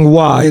 Running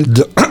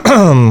Wild,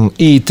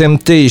 i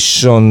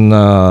Temptation,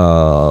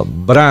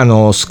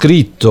 brano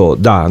scritto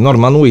da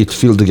Norman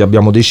Whitfield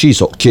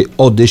che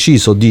ho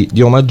deciso di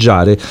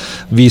omaggiare,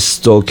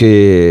 visto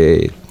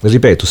che,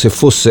 ripeto, se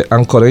fosse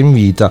ancora in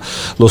vita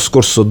lo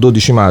scorso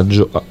 12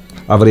 maggio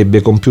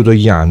avrebbe compiuto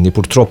gli anni.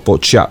 Purtroppo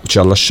ci ha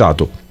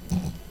lasciato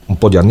un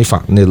po' di anni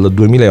fa, nel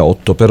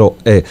 2008, però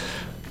è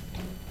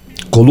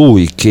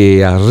colui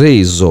che ha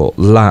reso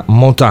la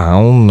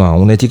Motown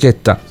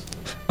un'etichetta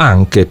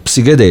anche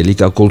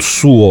psichedelica, col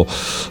suo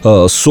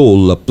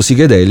soul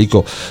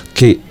psichedelico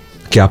che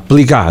ha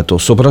applicato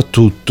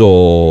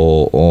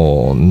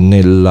soprattutto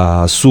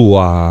nella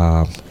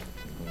sua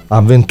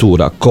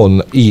avventura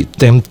con i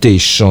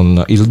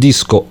Temptation. Il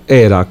disco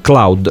era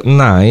Cloud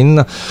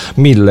 9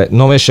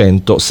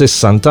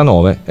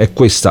 1969 e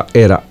questa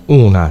era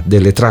una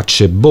delle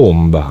tracce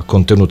bomba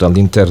contenute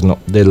all'interno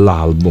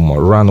dell'album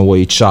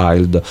Runaway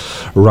Child,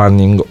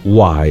 Running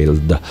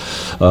Wild.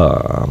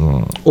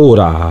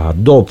 Ora,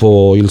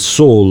 dopo il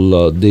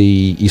soul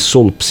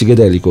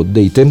psichedelico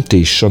dei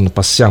Temptation,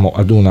 passiamo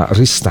ad una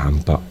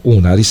ristampa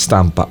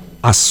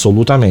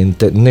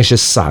assolutamente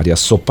necessaria.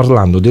 Sto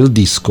parlando del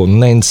disco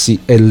Nancy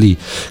e Lee,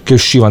 che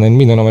usciva nel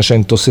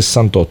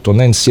 1968.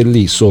 Nancy e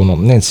Lee sono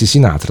Nancy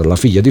Sinatra, la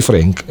figlia di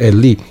Frank, e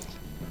Lee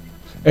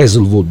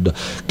Hazlewood,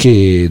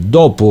 che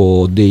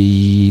dopo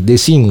dei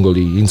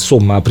singoli,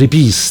 insomma,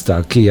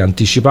 apripista che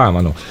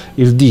anticipavano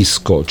il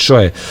disco,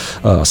 cioè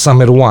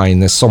Summer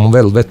Wine e Some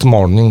Velvet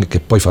Morning, che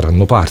poi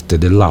faranno parte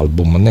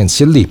dell'album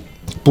Nancy e Lee,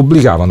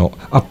 pubblicavano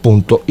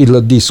appunto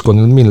il disco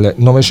nel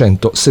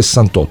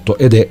 1968,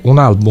 ed è un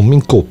album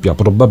in coppia,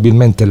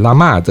 probabilmente la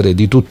madre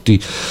di tutti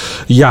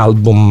gli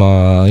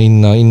album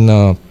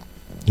in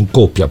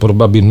coppia.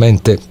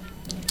 Probabilmente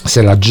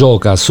se la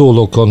gioca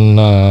solo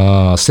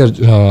con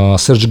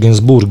Serge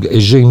Gainsbourg e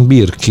Jane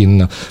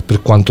Birkin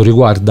per quanto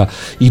riguarda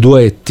i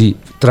duetti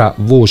tra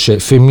voce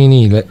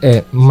femminile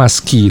e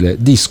maschile.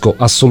 Disco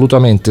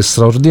assolutamente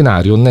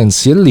straordinario,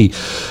 Nancy e Lee,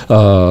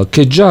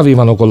 che già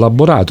avevano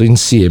collaborato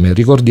insieme.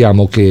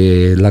 Ricordiamo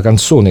che la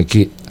canzone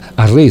che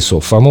ha reso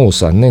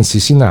famosa Nancy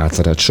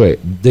Sinatra, cioè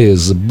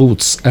These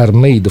Boots Are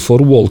Made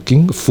for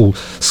Walking, fu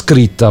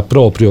scritta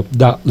proprio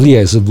da Lee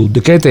Hazlewood,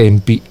 che ai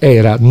tempi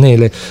era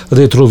nelle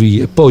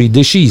retrovie. Poi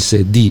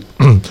decise di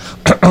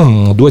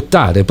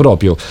duettare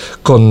proprio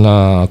con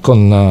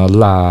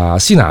la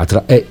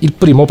Sinatra, e il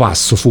primo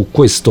passo fu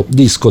questo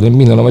disco del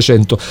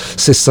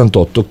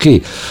 1968,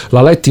 che la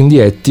Latin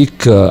the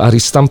Attic ha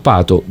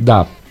ristampato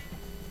da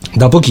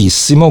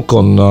pochissimo,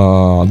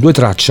 con due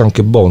tracce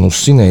anche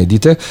bonus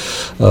inedite,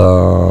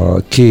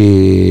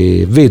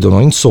 che vedono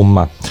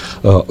insomma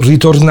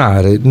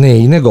ritornare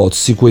nei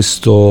negozi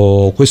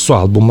questo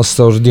album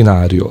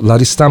straordinario. La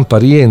ristampa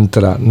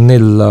rientra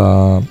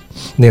nella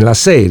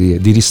serie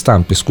di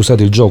ristampe,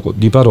 scusate il gioco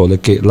di parole,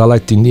 che la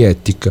Latin the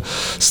Attic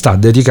sta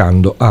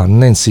dedicando a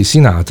Nancy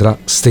Sinatra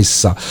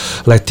stessa.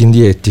 Latin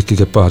the Attic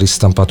che poi ha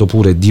ristampato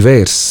pure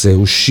diverse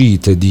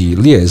uscite di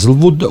Lee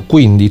Hazlewood,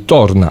 quindi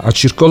torna a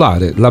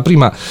circolare la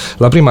prima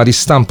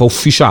ristampa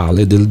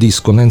ufficiale del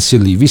disco Nancy e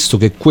Lee, visto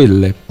che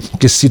quelle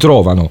che si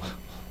trovavano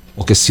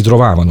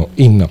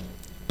in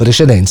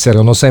precedenza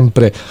erano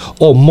sempre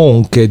o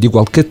monche di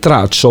qualche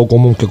traccia, o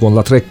comunque con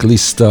la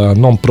tracklist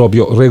non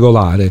proprio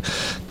regolare,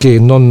 che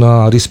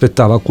non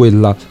rispettava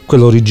quella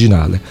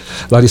originale.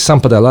 La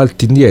ristampa della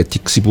Latin the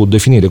Attic si può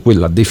definire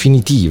quella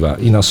definitiva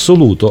in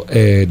assoluto,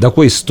 e da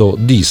questo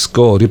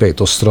disco,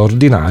 ripeto,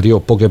 straordinario,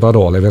 poche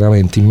parole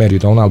veramente in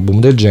merito a un album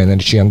del genere,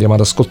 ci andiamo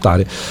ad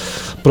ascoltare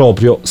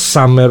proprio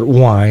Summer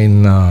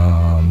Wine,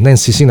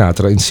 Nancy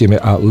Sinatra insieme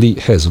a Lee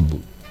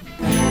Hazlewood.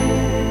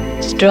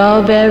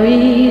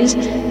 Strawberries,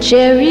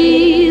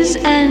 cherries,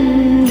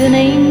 and an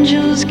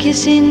angel's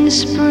kiss in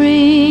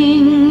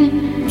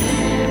spring.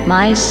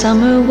 My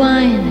summer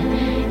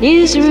wine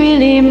is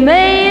really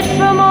made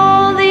from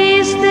all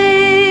these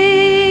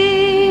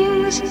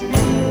things.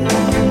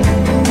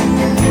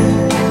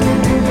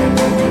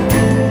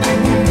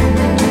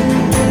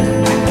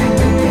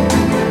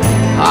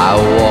 I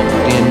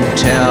walked in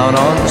town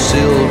on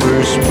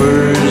silver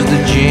spurs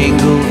that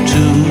jingle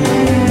too,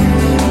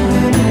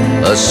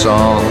 a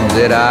song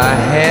that I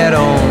had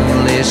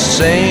only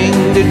sang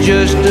to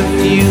just a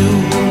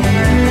few.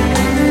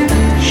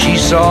 She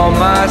all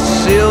my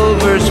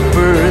silver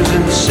spurs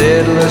and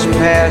said, let's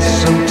pass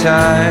some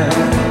time.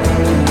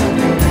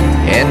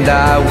 And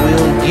I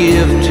will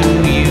give to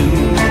you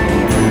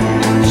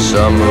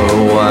summer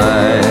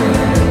wine.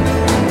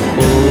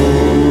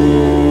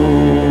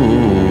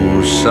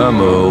 Oh,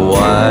 summer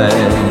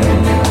wine.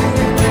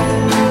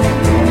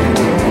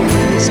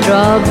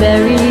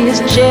 Strawberries,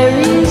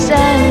 cherries,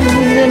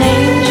 and an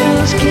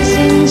angel's kiss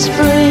in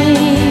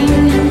spring.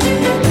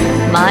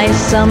 My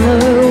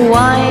summer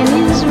wine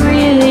is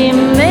really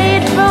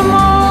made from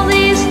all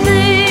these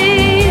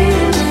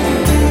things.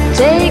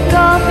 Take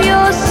off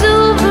your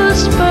silver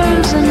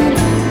spurs and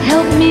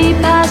help me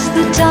pass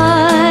the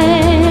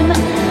time,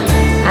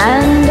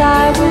 and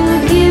I will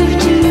give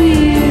to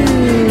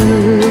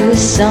you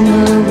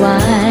summer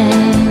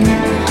wine.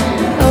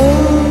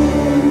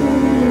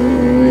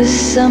 Oh,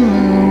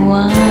 summer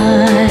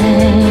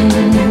wine.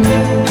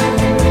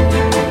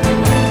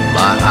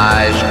 My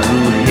eyes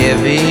grew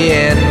heavy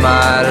and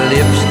my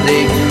lips,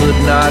 they could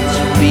not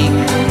speak.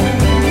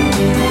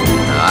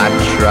 I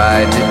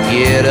tried to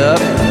get up,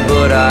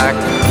 but I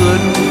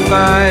couldn't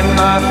find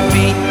my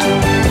feet.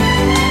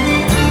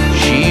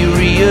 She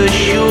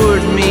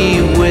reassured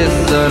me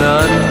with an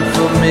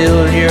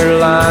unfamiliar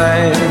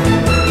line,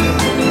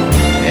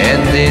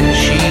 and then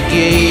she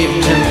gave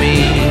to me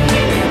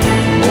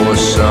more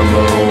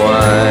summer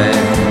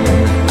wine.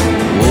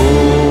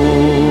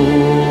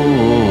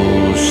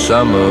 Oh,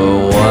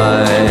 summer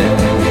wine.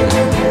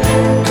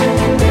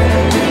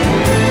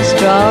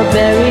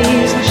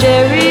 Strawberries,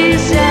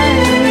 cherries,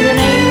 and an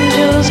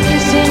angel's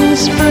kiss in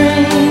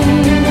spring.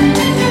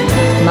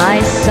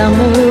 My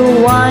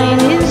summer wine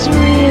is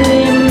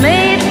really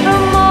made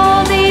from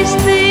all these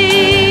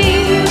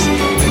things.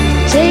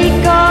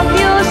 Take off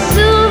your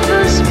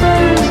silver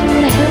spurs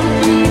and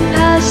help me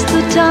pass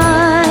the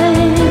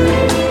time,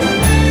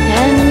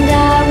 and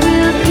I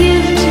will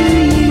give to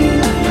you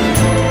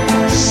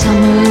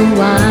summer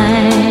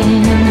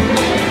wine.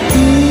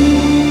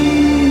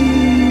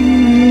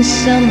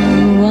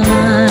 Summer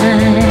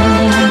wine.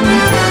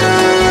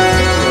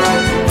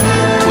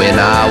 When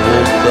I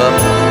woke up,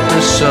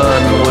 the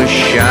sun was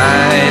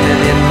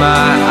shining in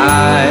my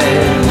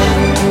eyes.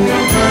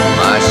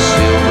 My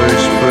silver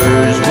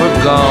spurs were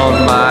gone,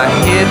 my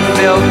head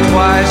fell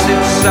twice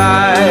its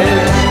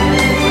size.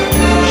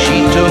 She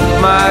took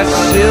my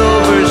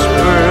silver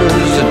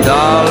spurs,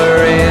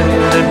 $1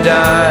 and a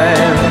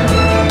dime,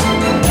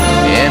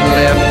 and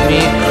left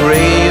me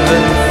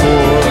craving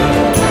for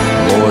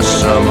more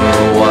summer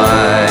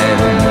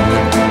wine.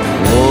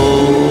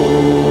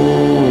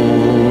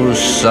 Oh,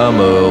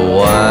 summer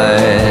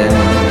wine.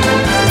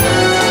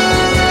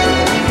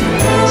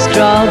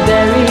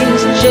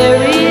 Strawberries,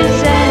 cherries,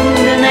 and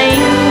an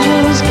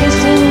angel's kiss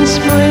in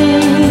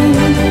spring.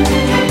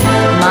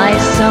 My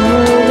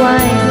summer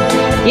wine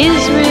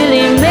is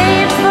really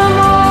made from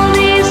all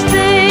these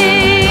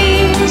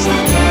things.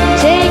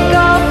 Take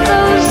off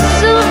those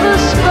silver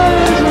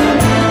spurs and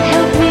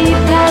help me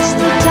pass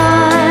the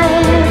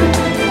time,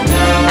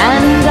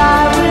 and I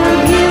will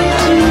give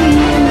to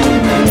you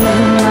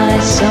my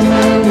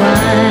summer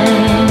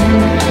wine.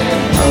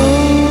 Oh,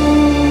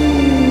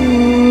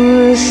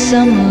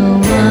 summer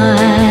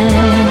wine.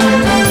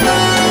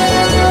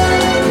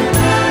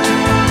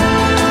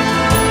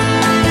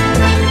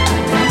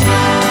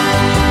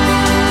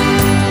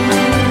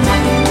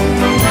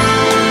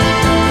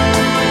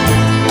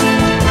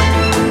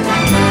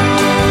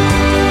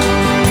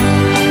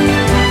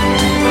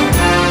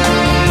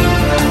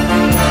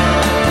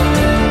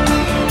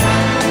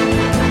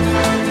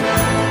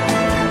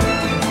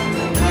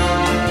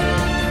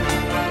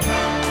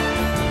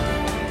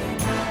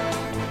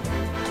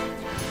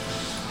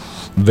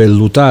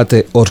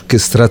 Vellutate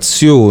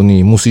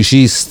orchestrazioni,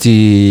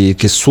 musicisti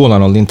che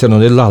suonano all'interno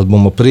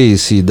dell'album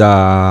presi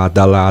dalla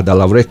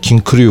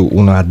Wrecking Crew,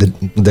 una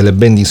delle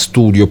band in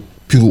studio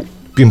più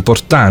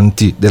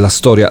importanti della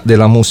storia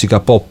della musica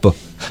pop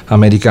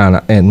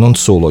americana, e non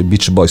solo. I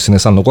Beach Boys ne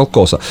sanno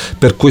qualcosa.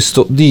 Per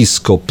questo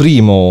disco,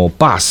 primo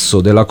passo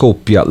della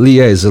coppia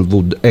Lee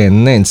Hazlewood e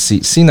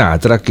Nancy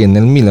Sinatra, che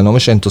nel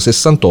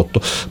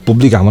 1968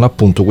 pubblicavano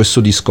appunto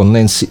questo disco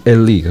Nancy e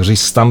Lee,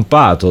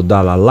 ristampato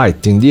dalla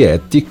Light in the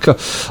Attic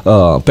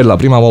per la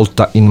prima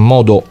volta in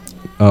modo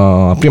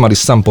prima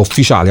ristampa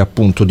ufficiale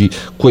appunto di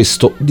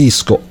questo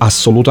disco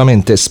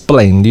assolutamente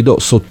splendido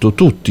sotto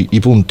tutti i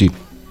punti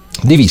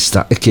di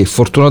vista, e che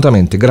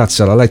fortunatamente,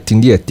 grazie alla Light in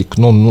the Attic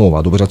non nuova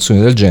ad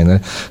operazioni del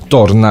genere,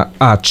 torna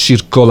a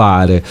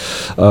circolare.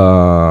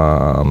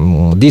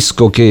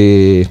 Disco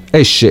che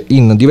esce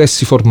in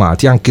diversi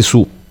formati, anche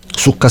su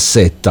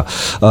cassetta,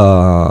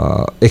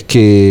 e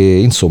che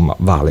insomma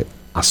vale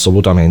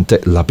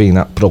assolutamente la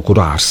pena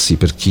procurarsi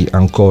per chi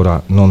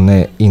ancora non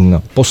è in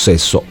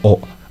possesso, o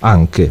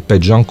anche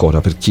peggio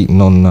ancora per chi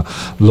non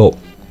lo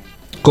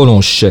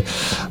conosce.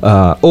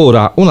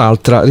 Ora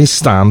un'altra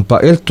ristampa,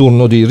 è il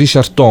turno di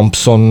Richard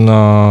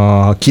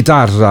Thompson,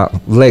 chitarra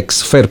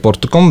l'ex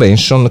Fairport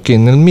Convention, che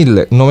nel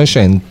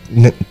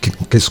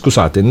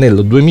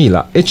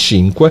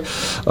 2005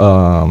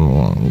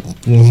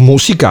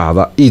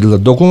 musicava il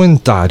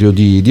documentario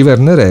di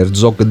Werner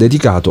Herzog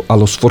dedicato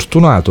allo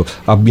sfortunato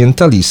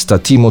ambientalista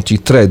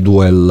Timothy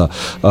Treadwell,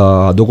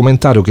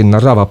 documentario che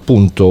narrava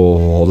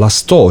appunto la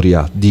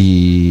storia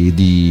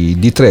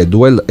di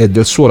Treadwell e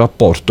del suo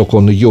rapporto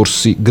con gli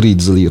orsi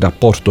grizzly,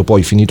 rapporto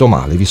poi finito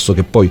male, visto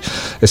che poi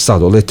è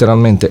stato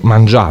letteralmente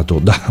mangiato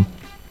da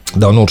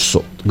un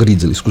orso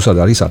grizzly. Scusate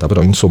la risata,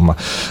 però insomma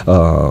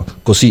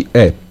così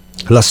è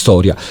la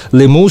storia.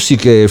 Le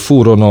musiche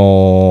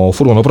furono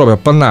proprio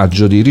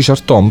appannaggio di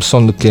Richard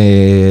Thompson,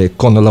 che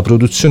con la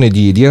produzione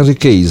di Henry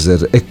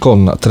Kaiser e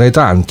con tra i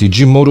tanti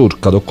Jim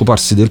O'Rourke ad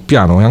occuparsi del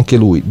piano e anche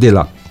lui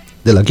della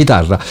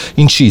chitarra,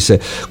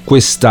 incise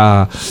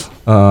questa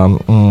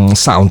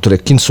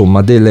soundtrack,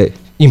 insomma delle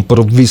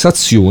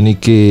improvvisazioni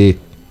che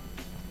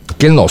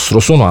il nostro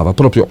suonava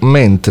proprio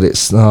mentre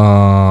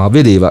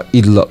vedeva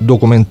il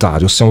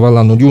documentario. Stiamo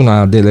parlando di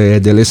una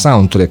delle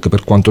soundtrack,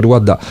 per quanto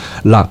riguarda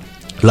la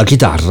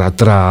chitarra,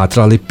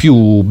 tra le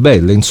più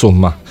belle,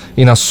 insomma,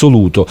 in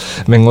assoluto.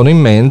 Vengono in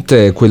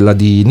mente quella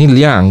di Neil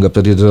Young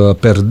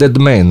per Dead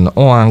Man,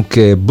 o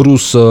anche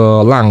Bruce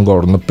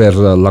Langhorne per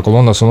la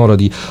colonna sonora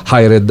di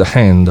Hired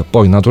Hand.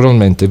 Poi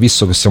naturalmente,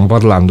 visto che stiamo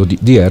parlando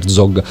di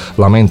Herzog,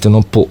 la mente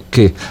non può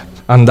che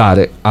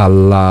andare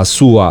alla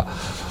sua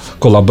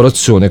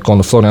collaborazione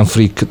con Florian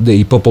Frick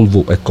dei Popol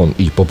Vuh e con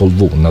i Popol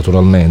Vuh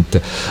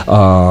naturalmente.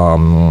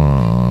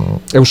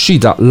 È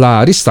uscita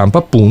la ristampa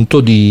appunto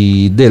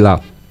della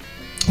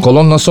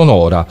colonna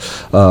sonora,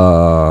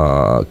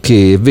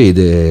 che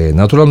vede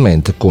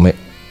naturalmente, come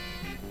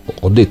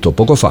ho detto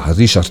poco fa,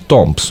 Richard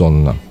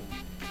Thompson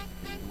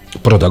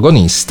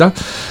protagonista,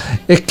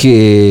 e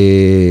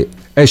che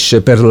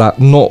esce per la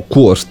No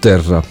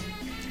Quarter.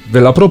 Ve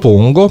la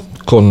propongo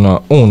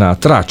con una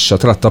traccia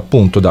tratta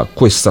appunto da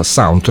questa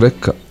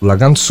soundtrack. La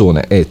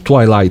canzone è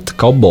Twilight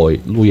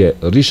Cowboy, lui è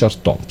Richard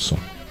Thompson.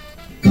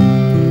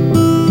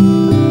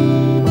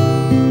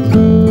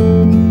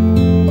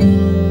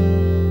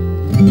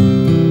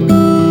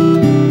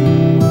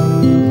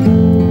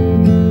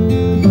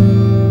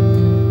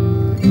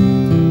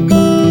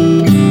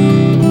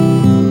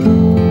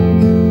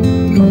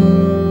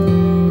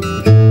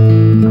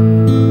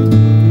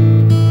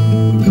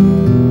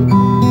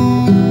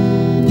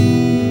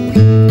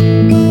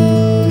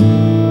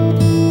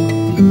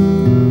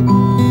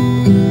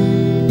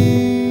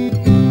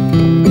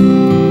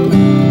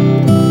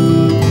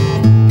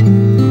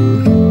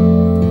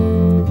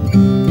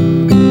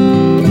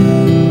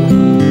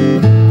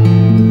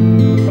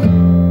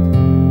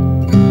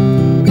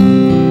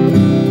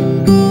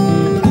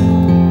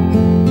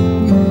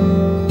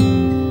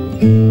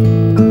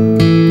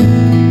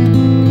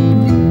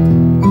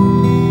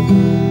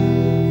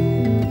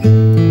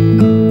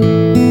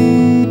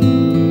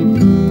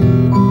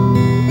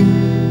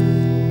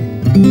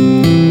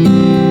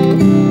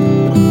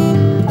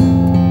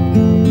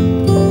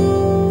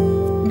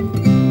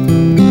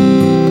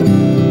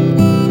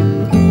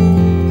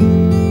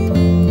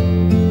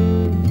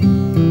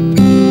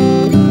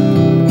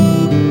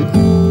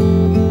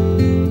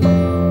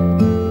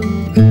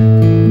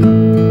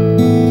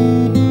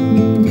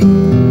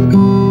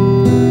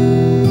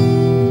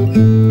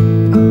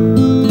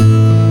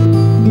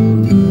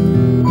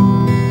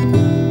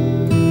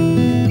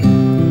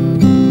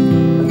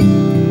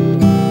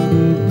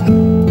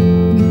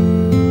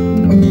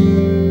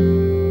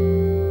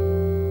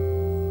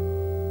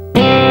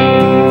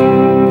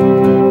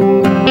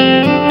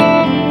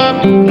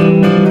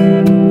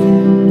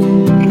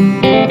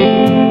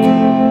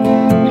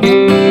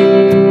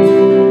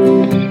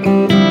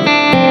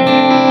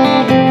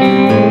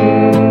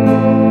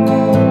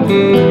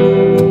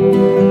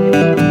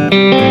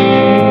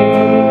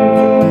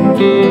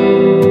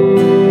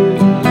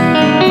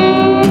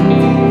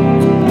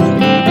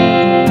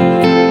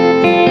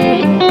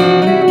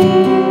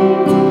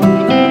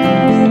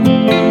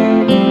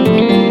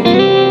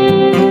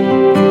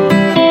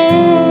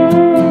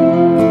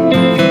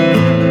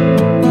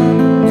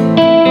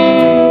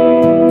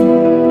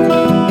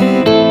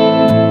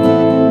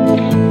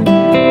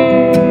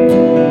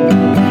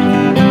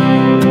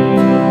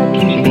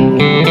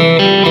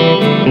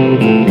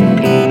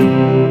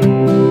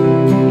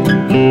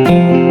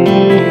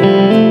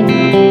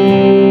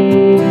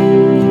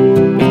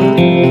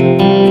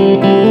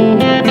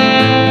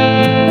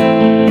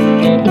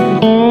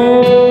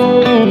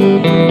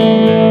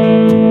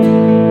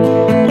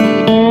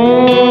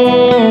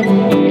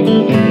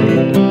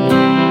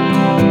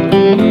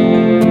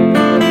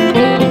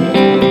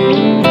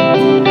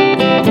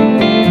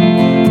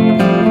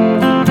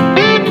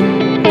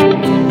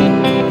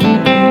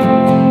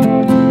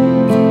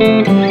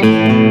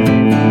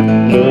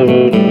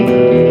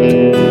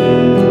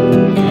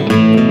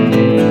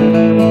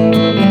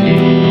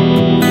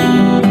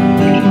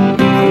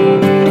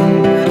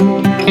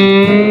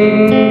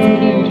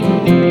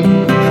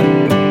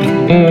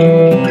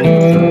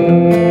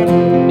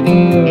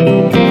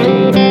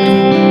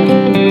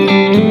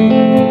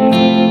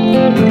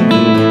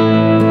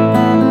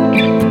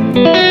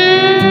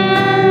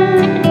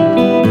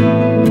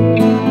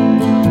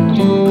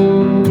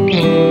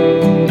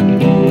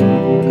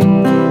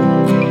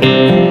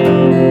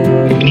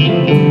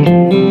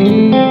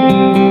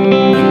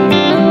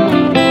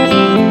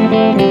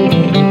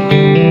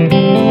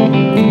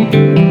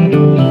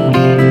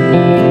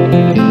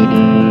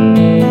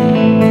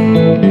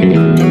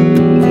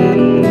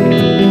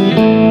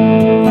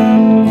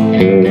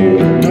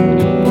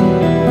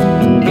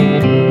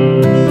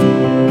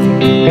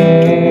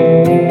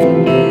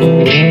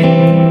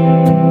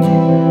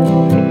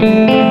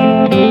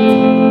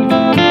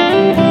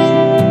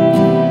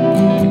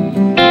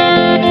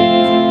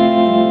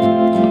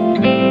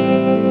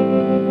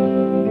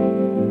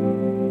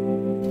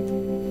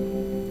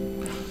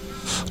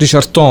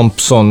 Richard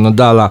Thompson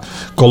dalla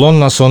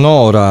colonna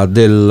sonora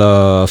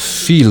del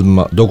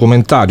film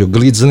documentario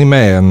Grizzly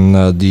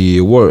Man di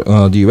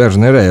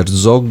Werner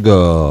Herzog.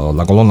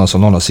 La colonna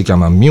sonora si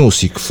chiama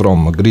Music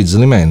from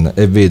Grizzly Man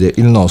e vede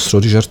il nostro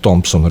Richard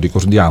Thompson,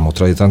 ricordiamo,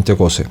 tra le tante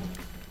cose,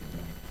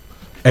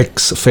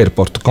 ex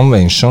Fairport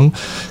Convention,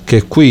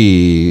 che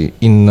qui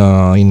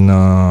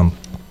in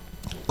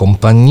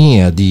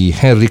compagnia di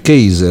Henry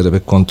Kaiser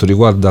per quanto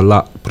riguarda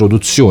la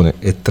produzione,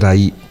 e tra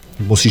i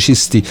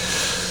musicisti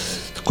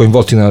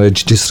coinvolti nella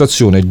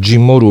registrazione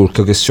Jim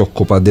O'Rourke, che si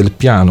occupa del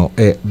piano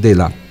e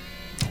della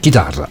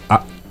chitarra.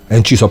 Ha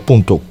inciso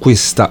appunto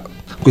questa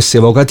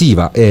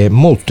evocativa e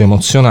molto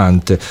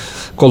emozionante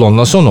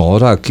colonna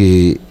sonora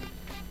che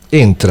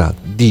entra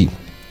di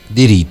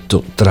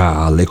diritto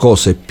tra le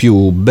cose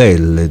più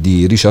belle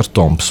di Richard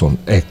Thompson,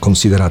 e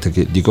considerate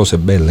che di cose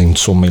belle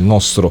insomma il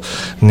nostro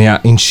ne ha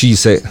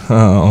incise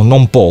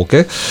non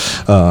poche,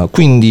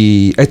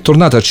 quindi è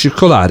tornata a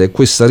circolare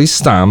questa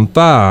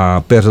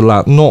ristampa per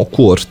la No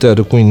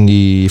Quarter,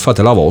 quindi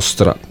fate la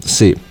vostra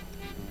se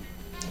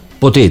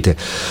potete.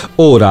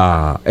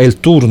 Ora è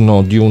il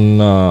turno di un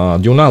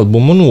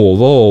album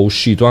nuovo,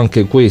 uscito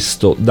anche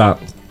questo da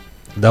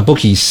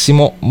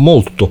pochissimo,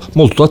 molto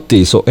molto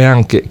atteso e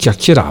anche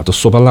chiacchierato.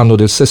 Sto parlando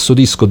del sesto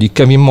disco di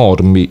Kevin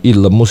Morby,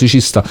 il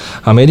musicista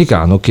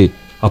americano che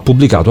ha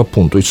pubblicato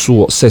appunto il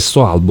suo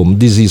sesto album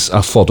This Is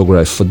a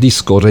Photograph,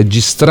 disco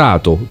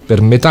registrato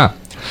per metà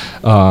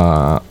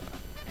a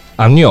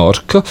New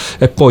York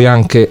e poi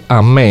anche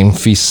a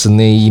Memphis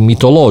nei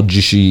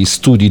mitologici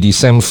studi di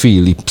Sam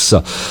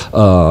Phillips.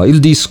 Il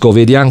disco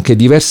vede anche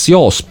diversi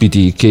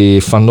ospiti che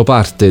fanno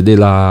parte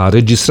della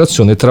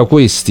registrazione, tra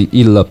questi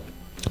il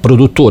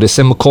produttore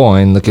Sam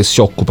Cohen, che si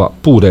occupa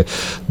pure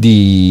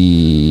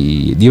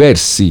di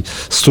diversi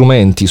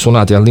strumenti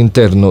suonati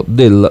all'interno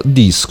del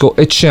disco,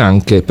 e c'è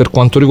anche, per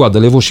quanto riguarda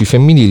le voci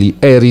femminili,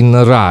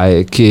 Erin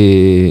Rae,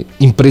 che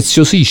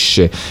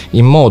impreziosisce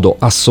in modo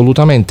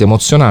assolutamente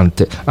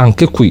emozionante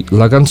anche qui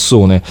la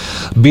canzone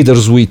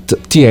Bittersweet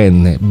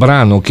TN,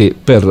 brano che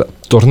per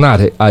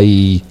tornare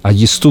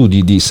agli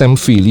studi di Sam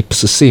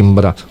Phillips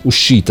sembra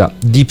uscita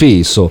di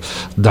peso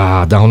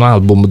da un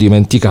album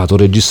dimenticato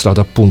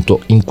registrato appunto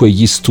in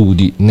quegli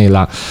studi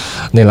nella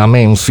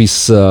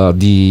Memphis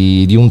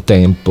di un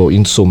tempo,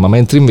 insomma,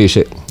 mentre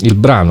invece il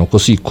brano,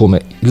 così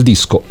come il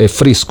disco, è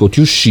fresco di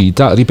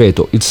uscita,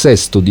 ripeto, il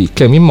sesto di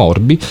Kevin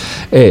Morby,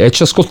 e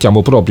ci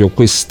ascoltiamo proprio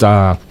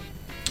questa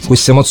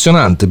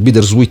emozionante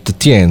Bittersweet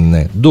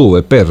TN,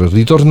 dove per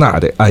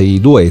ritornare ai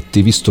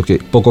duetti, visto che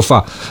poco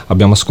fa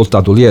abbiamo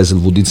ascoltato Lee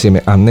Hazlewood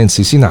insieme a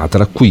Nancy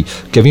Sinatra, qui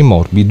Kevin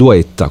Morby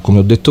duetta, come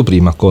ho detto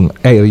prima, con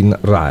Erin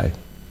Rae.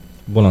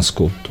 Buon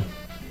ascolto.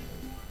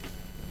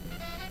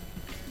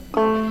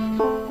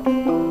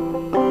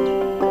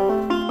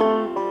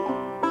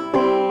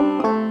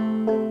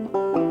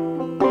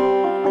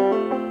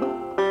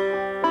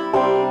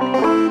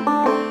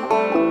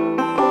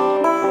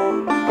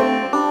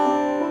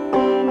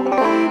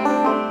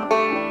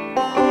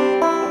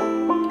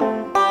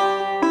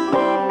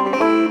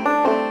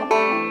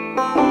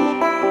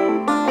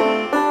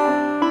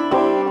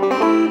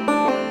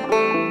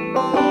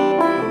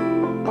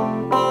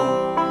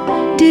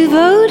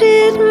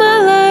 Devoted my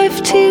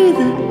life to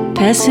the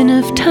passing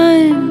of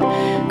time,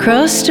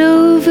 crossed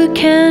over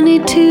county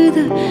to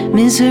the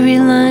misery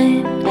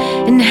line,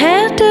 and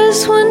how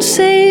does one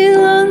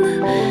sail on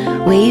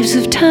the waves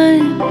of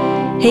time?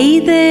 Hey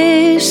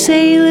there,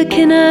 sailor,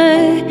 can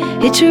I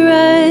hitch a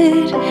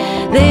ride?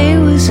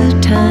 There was a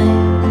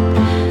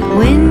time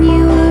when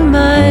you were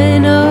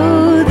mine,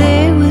 oh,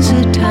 there was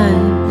a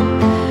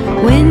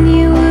time when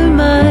you were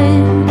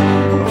mine,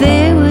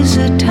 there was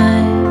a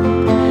time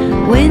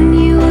when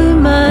you were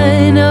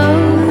mine,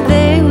 oh,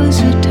 there was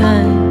a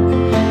time.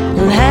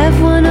 You'll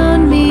have one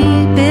on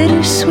me,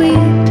 bittersweet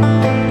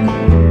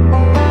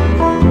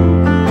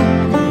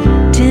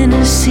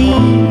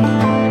Tennessee,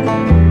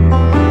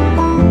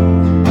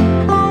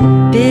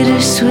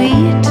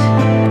 bittersweet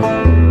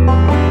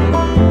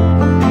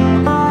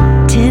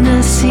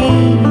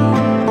Tennessee.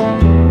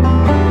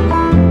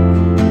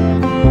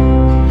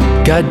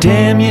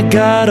 Goddamn, you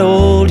got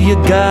old, you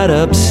got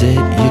upset,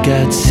 you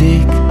got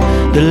sick.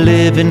 The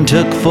living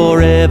took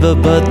forever,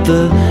 but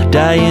the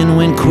dying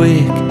went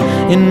quick.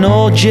 And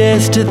all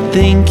just to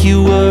think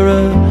you were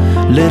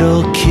a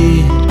little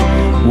kid,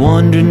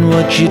 wondering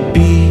what you'd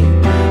be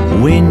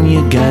when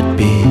you got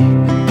big.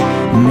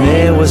 And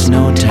there was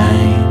no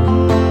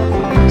time,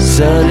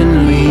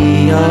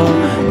 suddenly,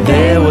 oh,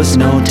 there was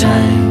no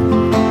time.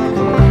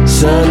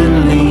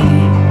 Suddenly,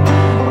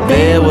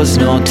 there was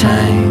no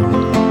time.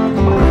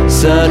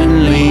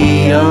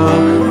 Suddenly,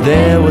 oh,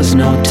 there was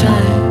no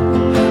time.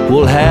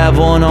 We'll have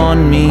one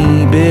on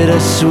me,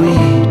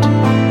 bittersweet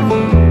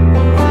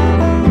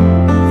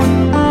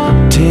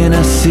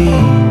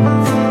Tennessee,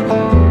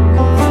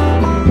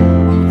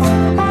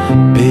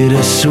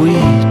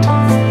 bittersweet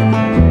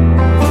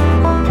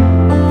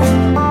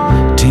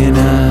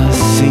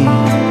Tennessee.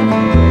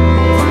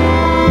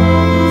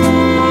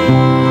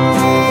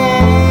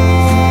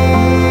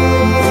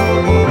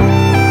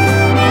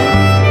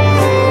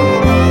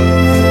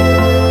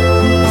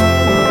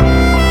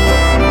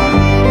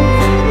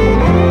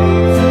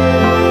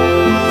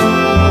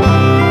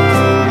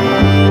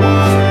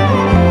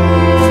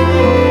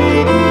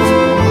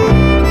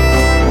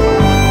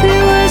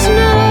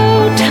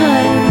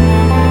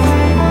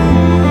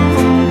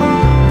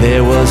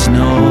 was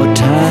no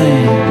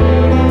time.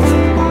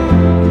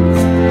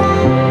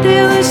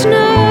 There was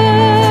no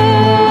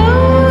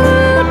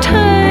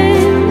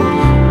time.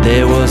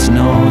 There was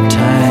no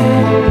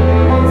time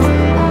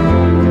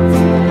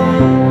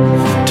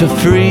to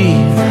free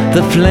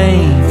the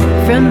flame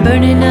from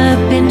burning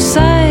up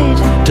inside,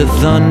 to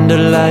thunder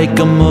like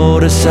a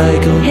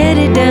motorcycle,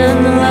 headed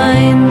down the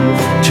line,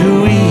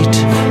 to eat,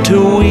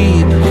 to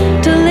weep,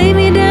 to lay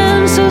me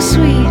down so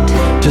sweet,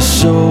 to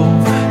sow,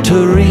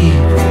 to reap,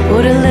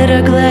 or to let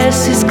our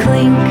glasses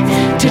clink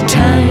to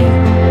time,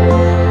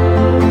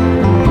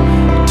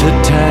 to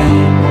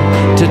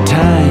time, to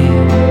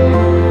time,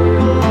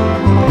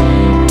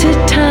 to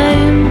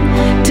time,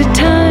 to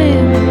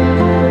time,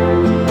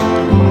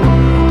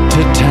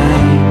 to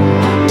time,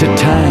 to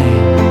time,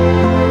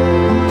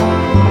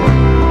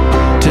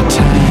 to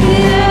time.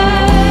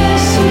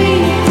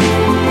 Sweet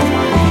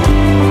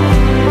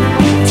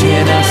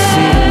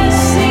Tennessee,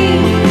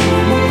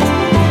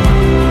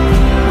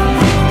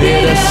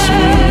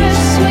 bittersweet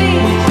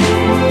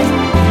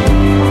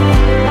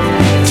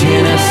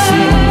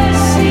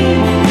Tennessee,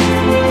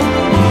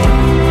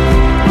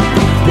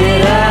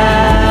 bittersweet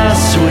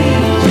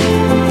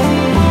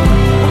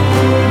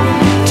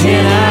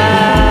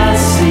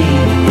Tennessee,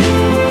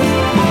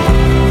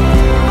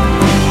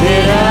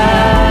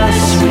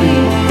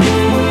 bittersweet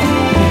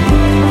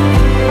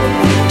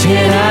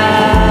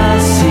Tennessee.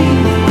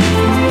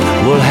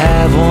 We'll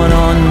have one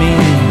on me.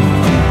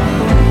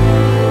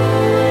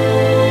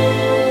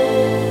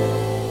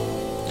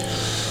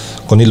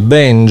 Con il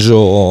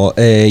banjo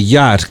e gli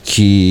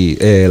archi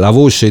e la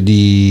voce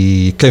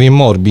di Kevin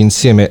Morby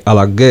insieme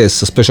alla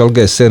special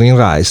guest Erin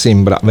Rai,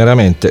 sembra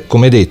veramente,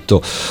 come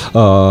detto,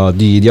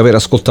 di aver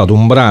ascoltato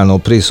un brano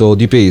preso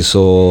di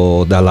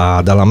peso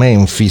dalla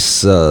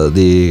Memphis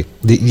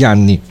degli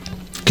anni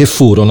che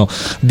furono,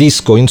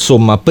 disco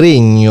insomma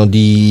pregno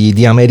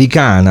di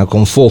americana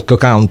con folk,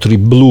 country,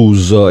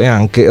 blues e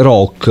anche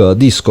rock,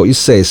 disco il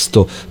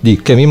sesto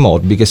di Kevin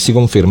Morby, che si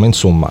conferma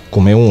insomma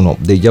come uno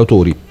degli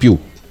autori più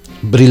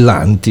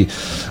brillanti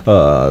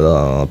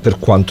per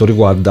quanto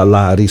riguarda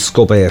la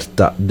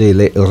riscoperta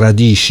delle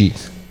radici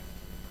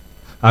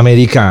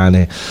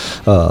americane.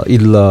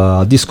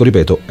 Il disco,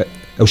 ripeto,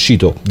 è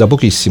uscito da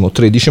pochissimo,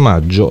 13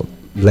 maggio,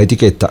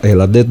 l'etichetta è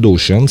la Dead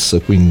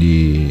Oceans,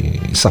 quindi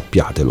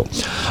sappiatelo.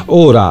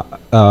 Ora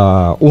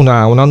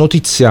una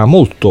notizia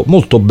molto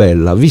molto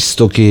bella,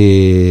 visto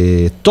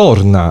che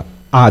torna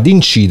ad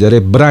incidere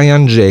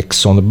Brian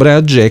Jackson.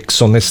 Brian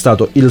Jackson è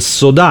stato il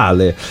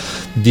sodale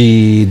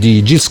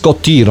di Gil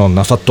Scott-Heron,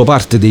 ha fatto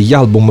parte degli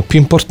album più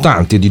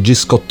importanti di Gil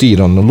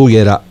Scott-Heron. Lui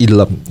era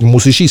il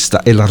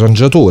musicista e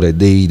l'arrangiatore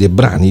dei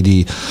brani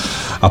di,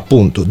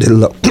 appunto,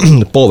 del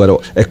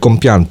povero e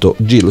compianto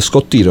Gil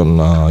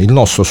Scott-Heron. Il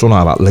nostro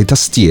suonava le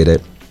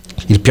tastiere,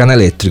 il piano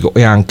elettrico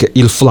e anche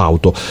il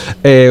flauto.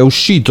 È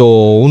uscito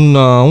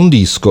un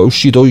disco, è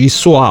uscito il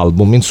suo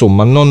album,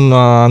 insomma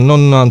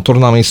non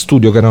tornava in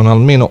studio che erano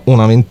almeno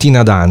una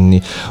ventina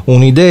d'anni.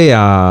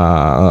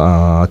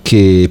 Un'idea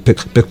che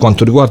per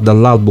quanto riguarda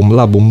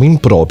l'album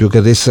improprio,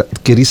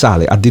 che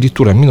risale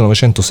addirittura al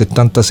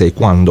 1976,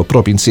 quando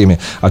proprio insieme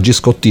a Gil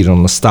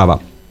Scott-Heron stava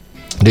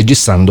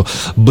registrando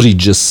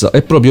Bridges,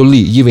 e proprio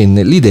lì gli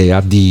venne l'idea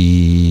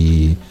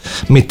di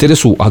mettere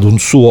su ad un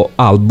suo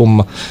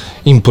album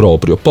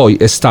improprio. Poi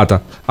è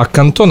stata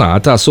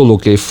accantonata, solo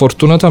che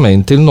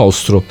fortunatamente il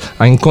nostro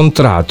ha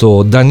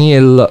incontrato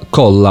Daniel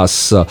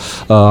Collas,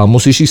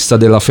 musicista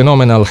della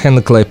Phenomenal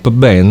Handclap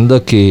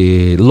Band,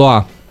 che lo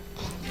ha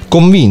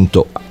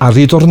convinto a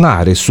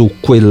ritornare su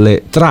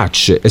quelle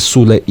tracce e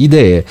sulle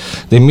idee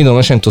del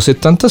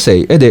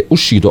 1976, ed è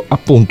uscito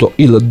appunto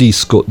il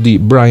disco di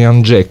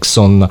Brian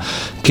Jackson,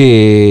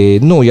 che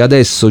noi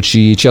adesso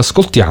ci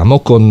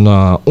ascoltiamo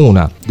con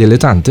una delle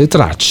tante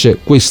tracce.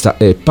 Questa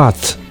è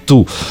Path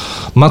to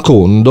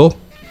Macondo,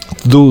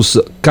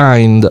 Those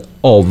Kind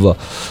of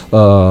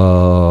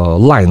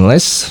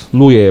Lineless.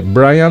 Lui è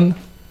Brian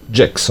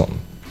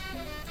Jackson.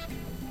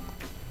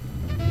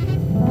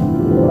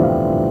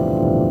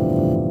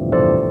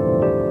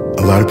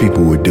 A lot of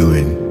people were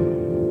doing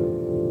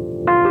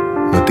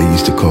what they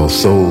used to call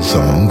soul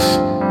songs,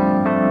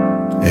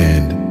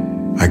 and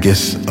I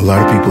guess a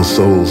lot of people's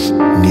souls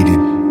needed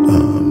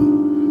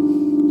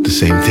the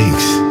same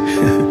things,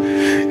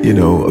 you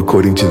know,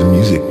 according to the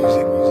music.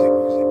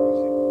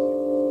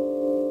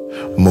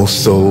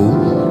 Most soul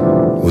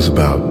was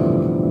about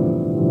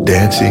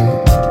dancing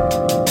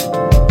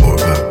or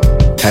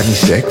about having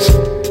sex.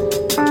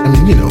 I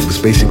mean, you know, it was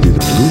basically the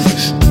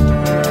blues.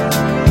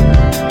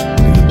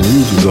 The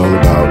blues was all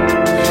about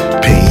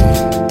pain,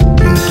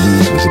 and the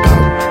blues was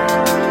about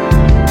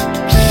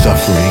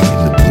suffering,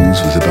 and the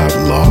blues was about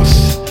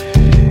loss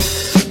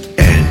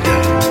and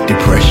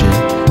depression,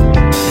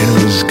 and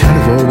it was kind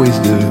of always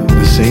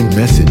the same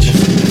message.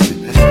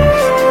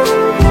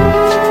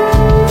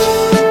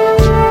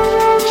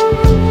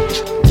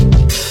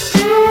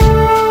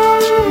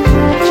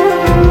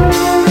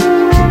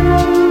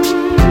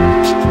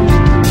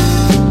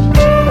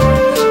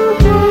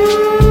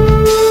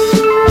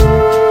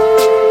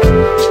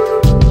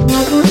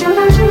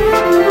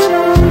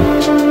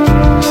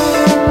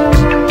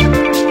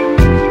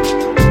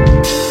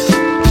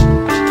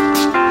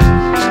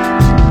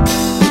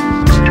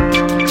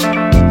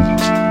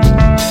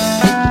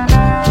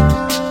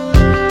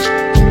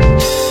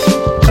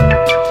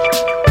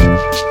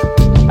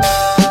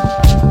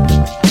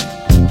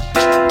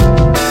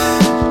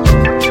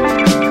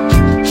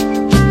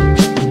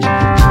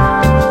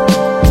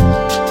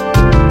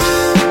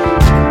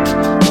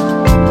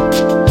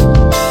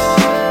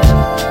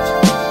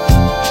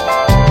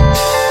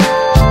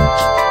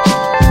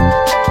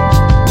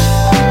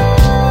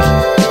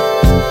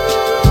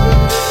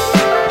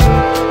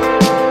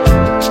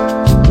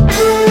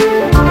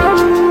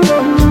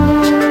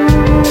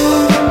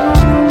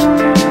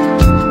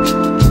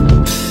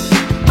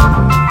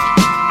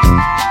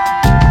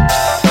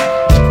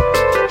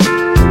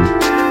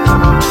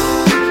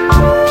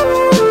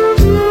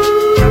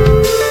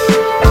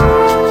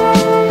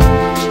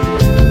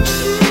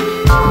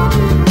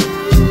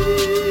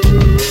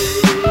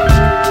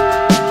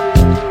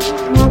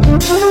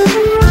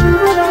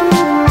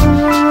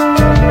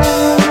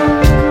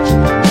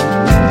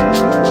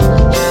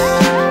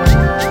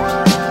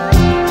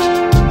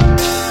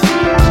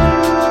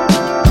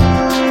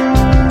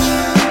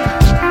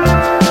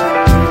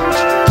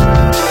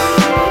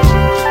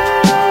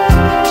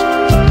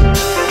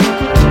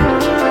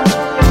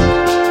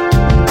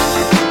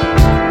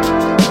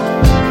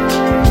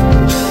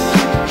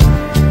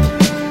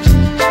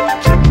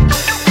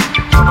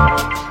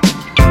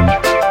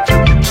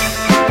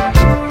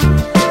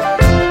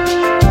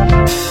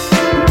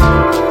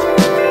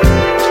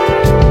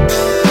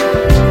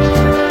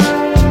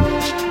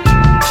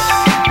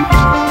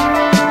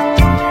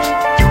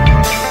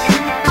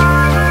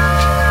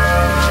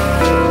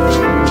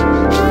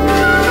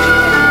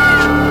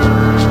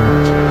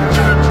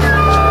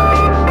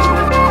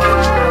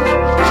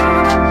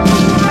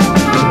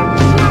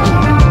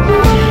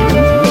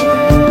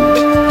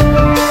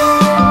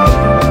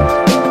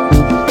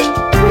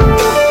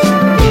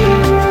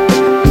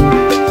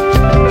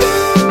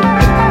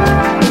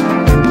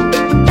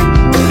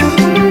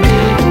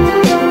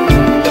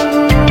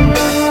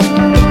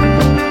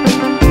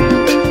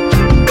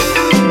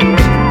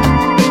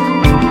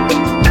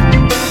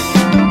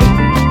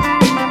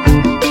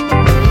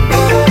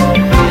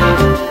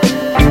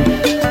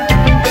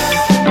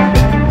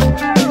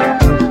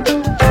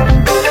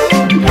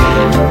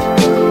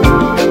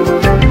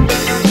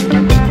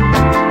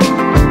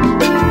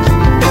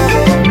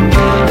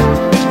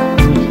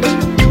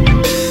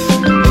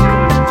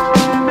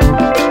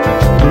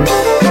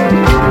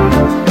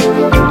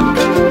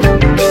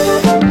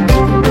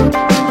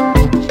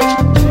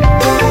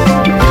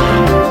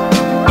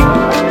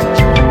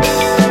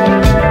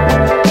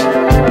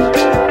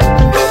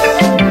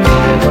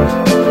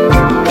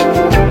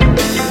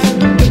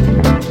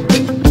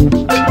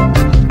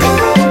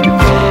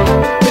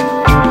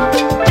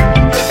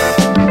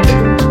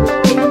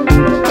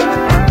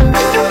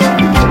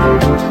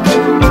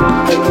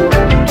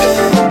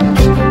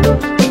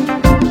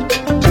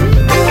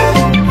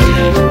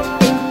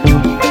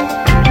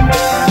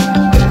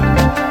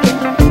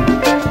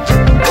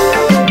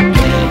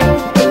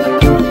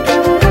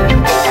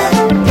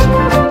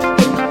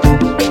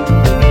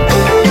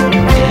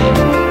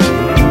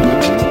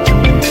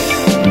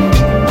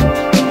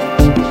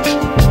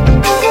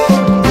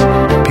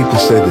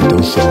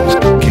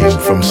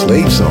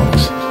 slave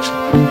songs.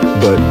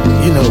 But,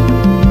 you know,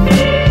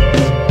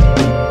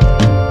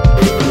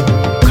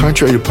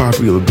 contrary to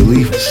popular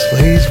belief,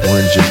 slaves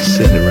weren't just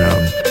sitting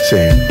around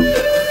saying,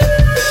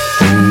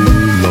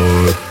 "Ooh,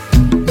 Lord,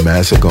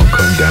 massa gonna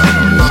come down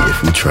on us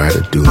if we try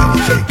to do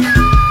anything."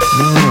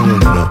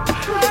 No.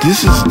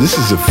 This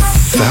is a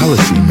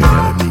fallacy, man.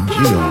 I mean,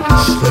 you know,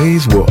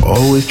 slaves were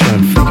always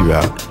trying to figure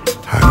out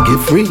how to get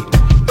free.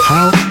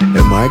 How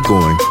am I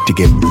going to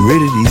get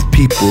rid of these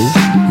people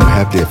who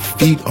have their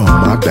feet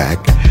on my back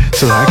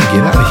so that I can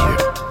get out of here?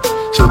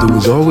 So there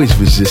was always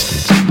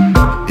resistance.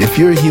 If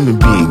you're a human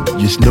being,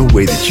 there's no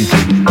way that you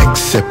can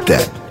accept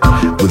that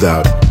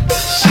without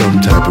some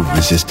type of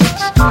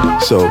resistance.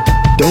 So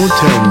don't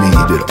tell me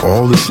that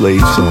all the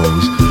slave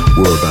songs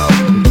were about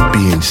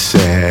being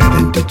sad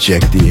and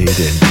dejected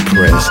and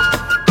depressed.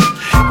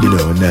 You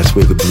know, and that's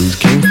where the blues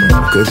came from,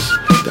 because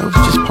that was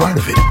just part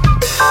of it.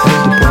 That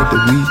was the part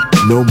that we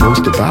know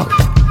most about.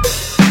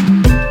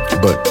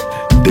 But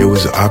there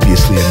was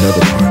obviously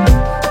another part.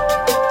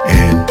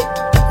 And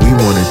we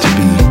wanted to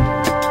be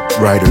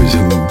writers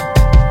who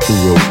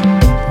wrote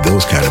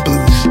those kind of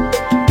blues.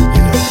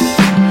 You know,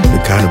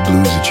 the kind of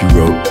blues that you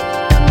wrote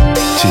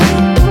to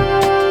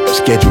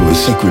schedule a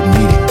secret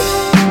meeting,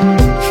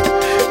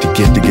 to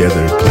get together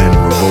and plan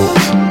a revolt.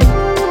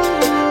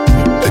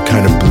 The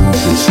kind of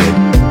blues that said,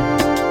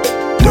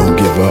 "Don't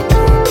give up."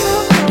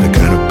 The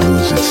kind of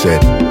blues that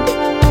said,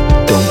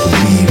 "Don't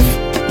believe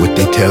what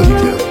they tell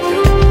you.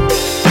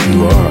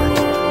 You are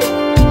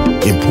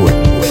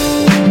important.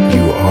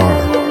 You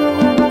are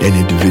an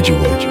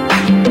individual.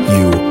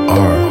 You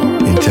are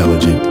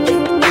intelligent.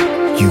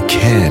 You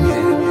can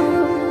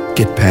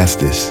get past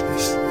this."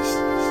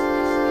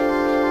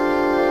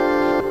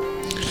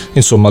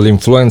 Insomma,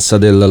 l'influenza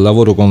del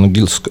lavoro con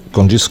G.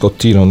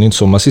 Scott Heron,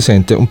 insomma, si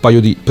sente. Un paio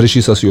di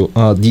precisazioni.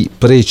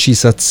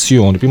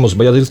 Prima ho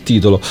sbagliato il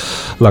titolo.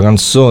 La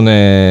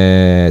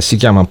canzone si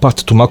chiama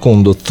Pat to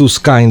Macondo, Those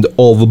Kind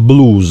of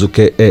Blues,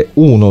 che è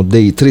uno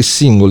dei 3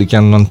 singoli che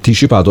hanno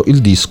anticipato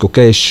il disco,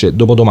 che esce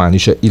dopodomani,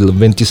 cioè il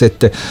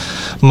 27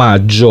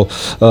 maggio.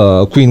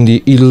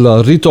 Quindi il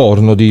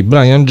ritorno di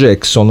Brian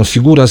Jackson,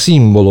 figura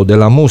simbolo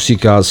della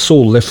musica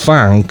soul e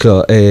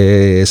funk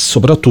e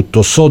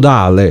soprattutto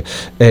sodale,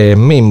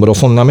 membro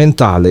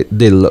fondamentale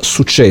del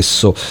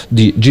successo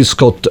di G.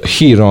 Scott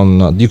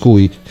Heron, di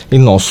cui il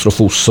nostro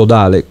fu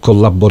sodale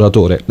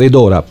collaboratore. Ed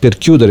ora, per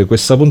chiudere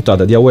questa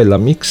puntata di Awella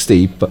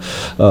Mixtape,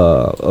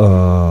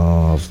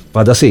 va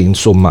da sé,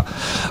 insomma,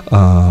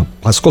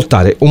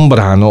 ascoltare un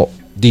brano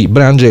di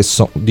Brian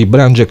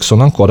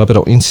Jackson ancora,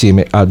 però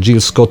insieme a G.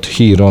 Scott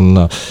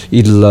Heron.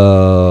 Il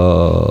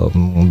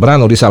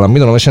brano risale al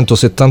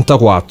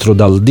 1974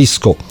 dal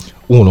disco,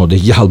 uno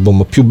degli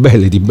album più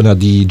belli di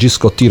G.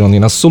 Scott Heron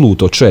in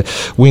assoluto, cioè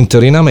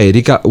Winter in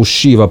America.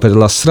 Usciva per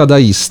la strada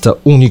East,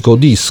 unico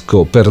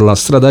disco per la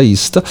strada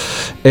East,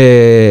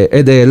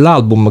 ed è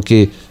l'album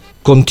che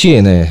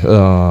contiene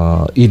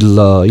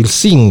il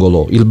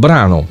singolo, il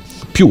brano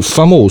più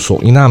famoso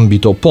in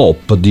ambito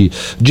pop di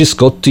G.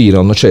 Scott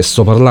Heron, cioè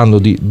sto parlando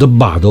di The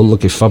Battle,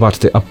 che fa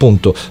parte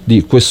appunto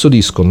di questo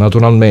disco.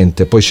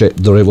 Naturalmente poi c'è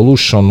The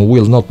Revolution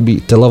Will Not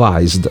Be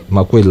Televised,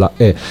 ma quella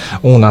è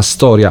una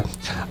storia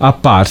a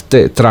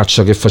parte,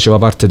 traccia che faceva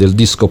parte del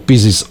disco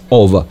Pieces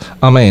of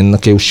a Man,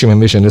 che usciva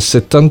invece nel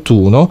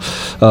 71.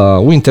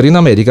 Winter in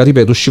America,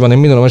 ripeto, usciva nel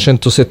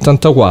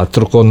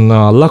 1974 con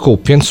la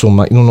coppia,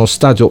 insomma, in uno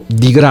stato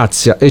di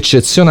grazia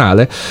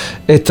eccezionale.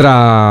 E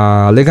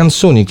tra le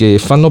canzoni che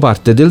fanno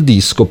parte del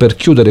disco, per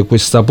chiudere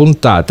questa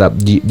puntata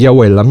di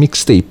Awella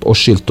Mixtape, ho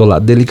scelto la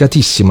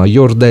delicatissima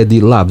Your Daddy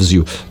Loves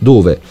You,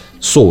 dove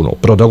sono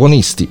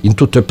protagonisti in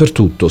tutto e per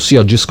tutto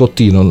sia G. Scott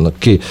Heron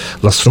che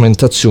la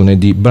strumentazione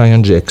di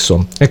Brian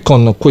Jackson. E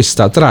con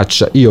questa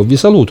traccia io vi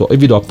saluto e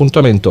vi do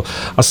appuntamento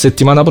a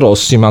settimana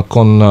prossima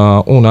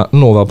con una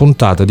nuova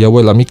puntata di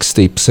Awella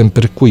Mixtape,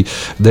 sempre qui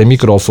dai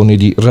microfoni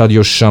di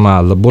Radio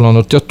Shamal.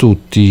 Buonanotte a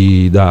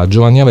tutti da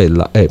Giovanni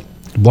Avella e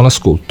buon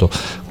ascolto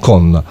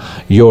con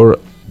Your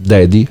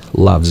Daddy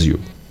Loves You.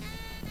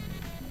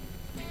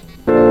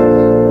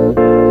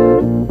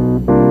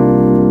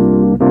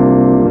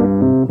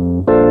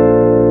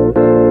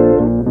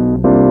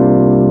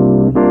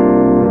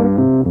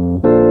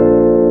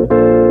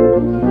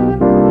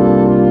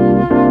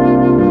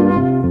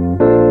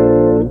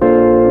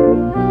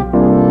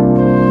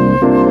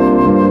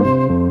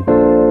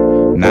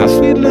 Now,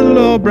 sweet little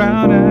old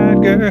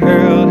brown-eyed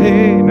girl,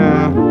 hey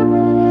now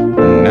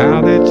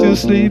that you're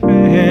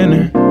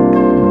sleeping,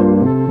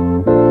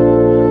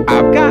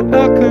 I've got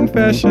a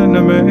confession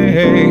to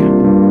make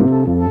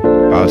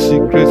about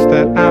secrets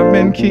that I've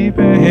been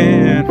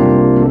keeping.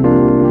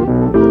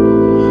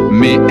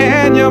 Me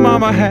and your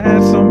mama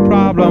had some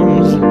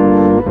problems,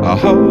 a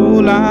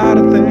whole lot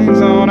of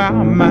things on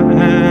our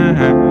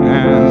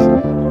minds.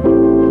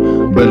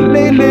 But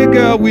lately,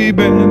 girl, we've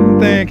been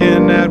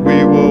thinking that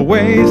we were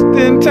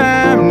wasting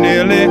time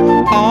nearly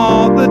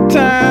all the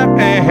time.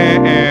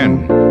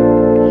 And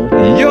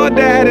your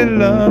daddy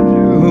loves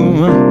you.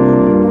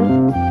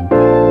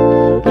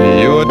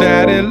 Your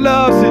daddy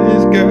loves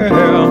his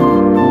girl.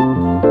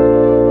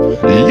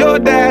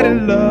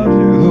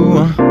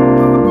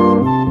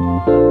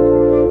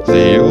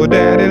 Say your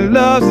daddy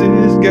loves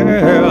his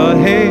girl,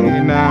 hey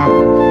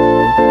now.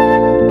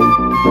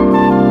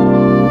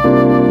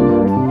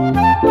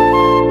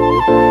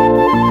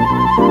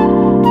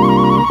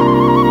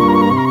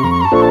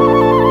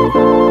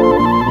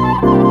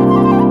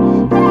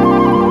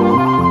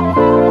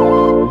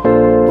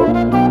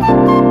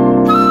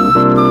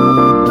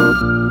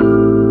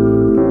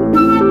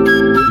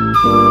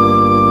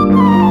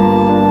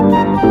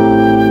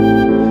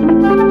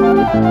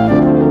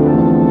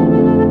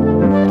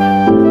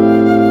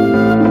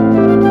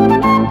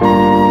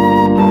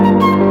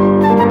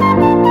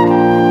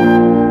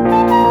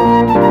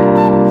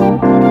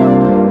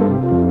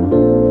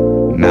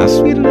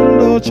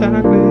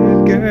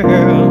 Chocolate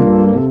girl,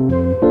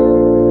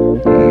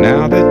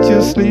 now that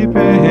you're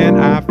sleeping,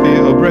 I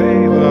feel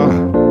braver.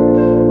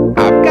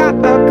 I've got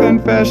a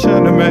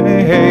confession to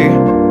make.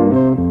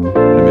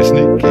 Let me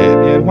sneak it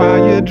in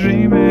while you're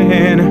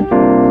dreaming.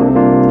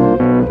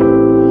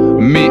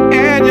 Me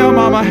and your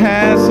mama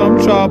had some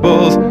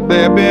troubles.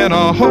 There've been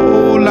a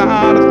whole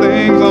lot of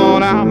things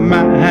on our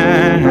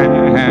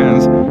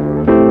minds.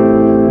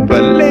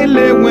 But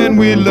lately when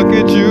we look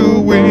at you,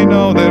 we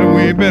know that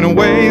we've been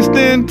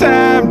wasting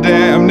time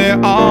damn near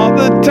all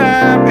the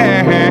time.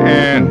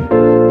 And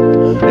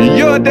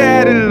your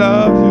daddy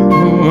loves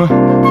you.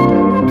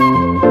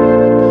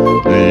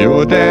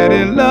 Your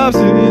daddy loves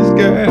his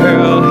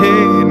girl,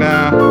 hey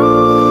now.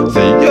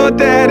 Say your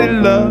daddy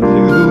loves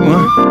you.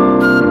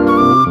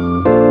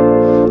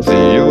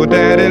 Say your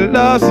daddy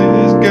loves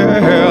his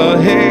girl,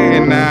 hey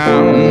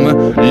now.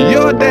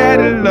 Your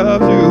daddy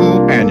loves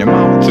you and your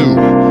mama too.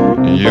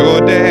 Your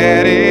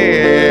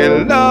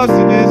daddy loves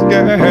his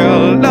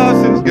girl.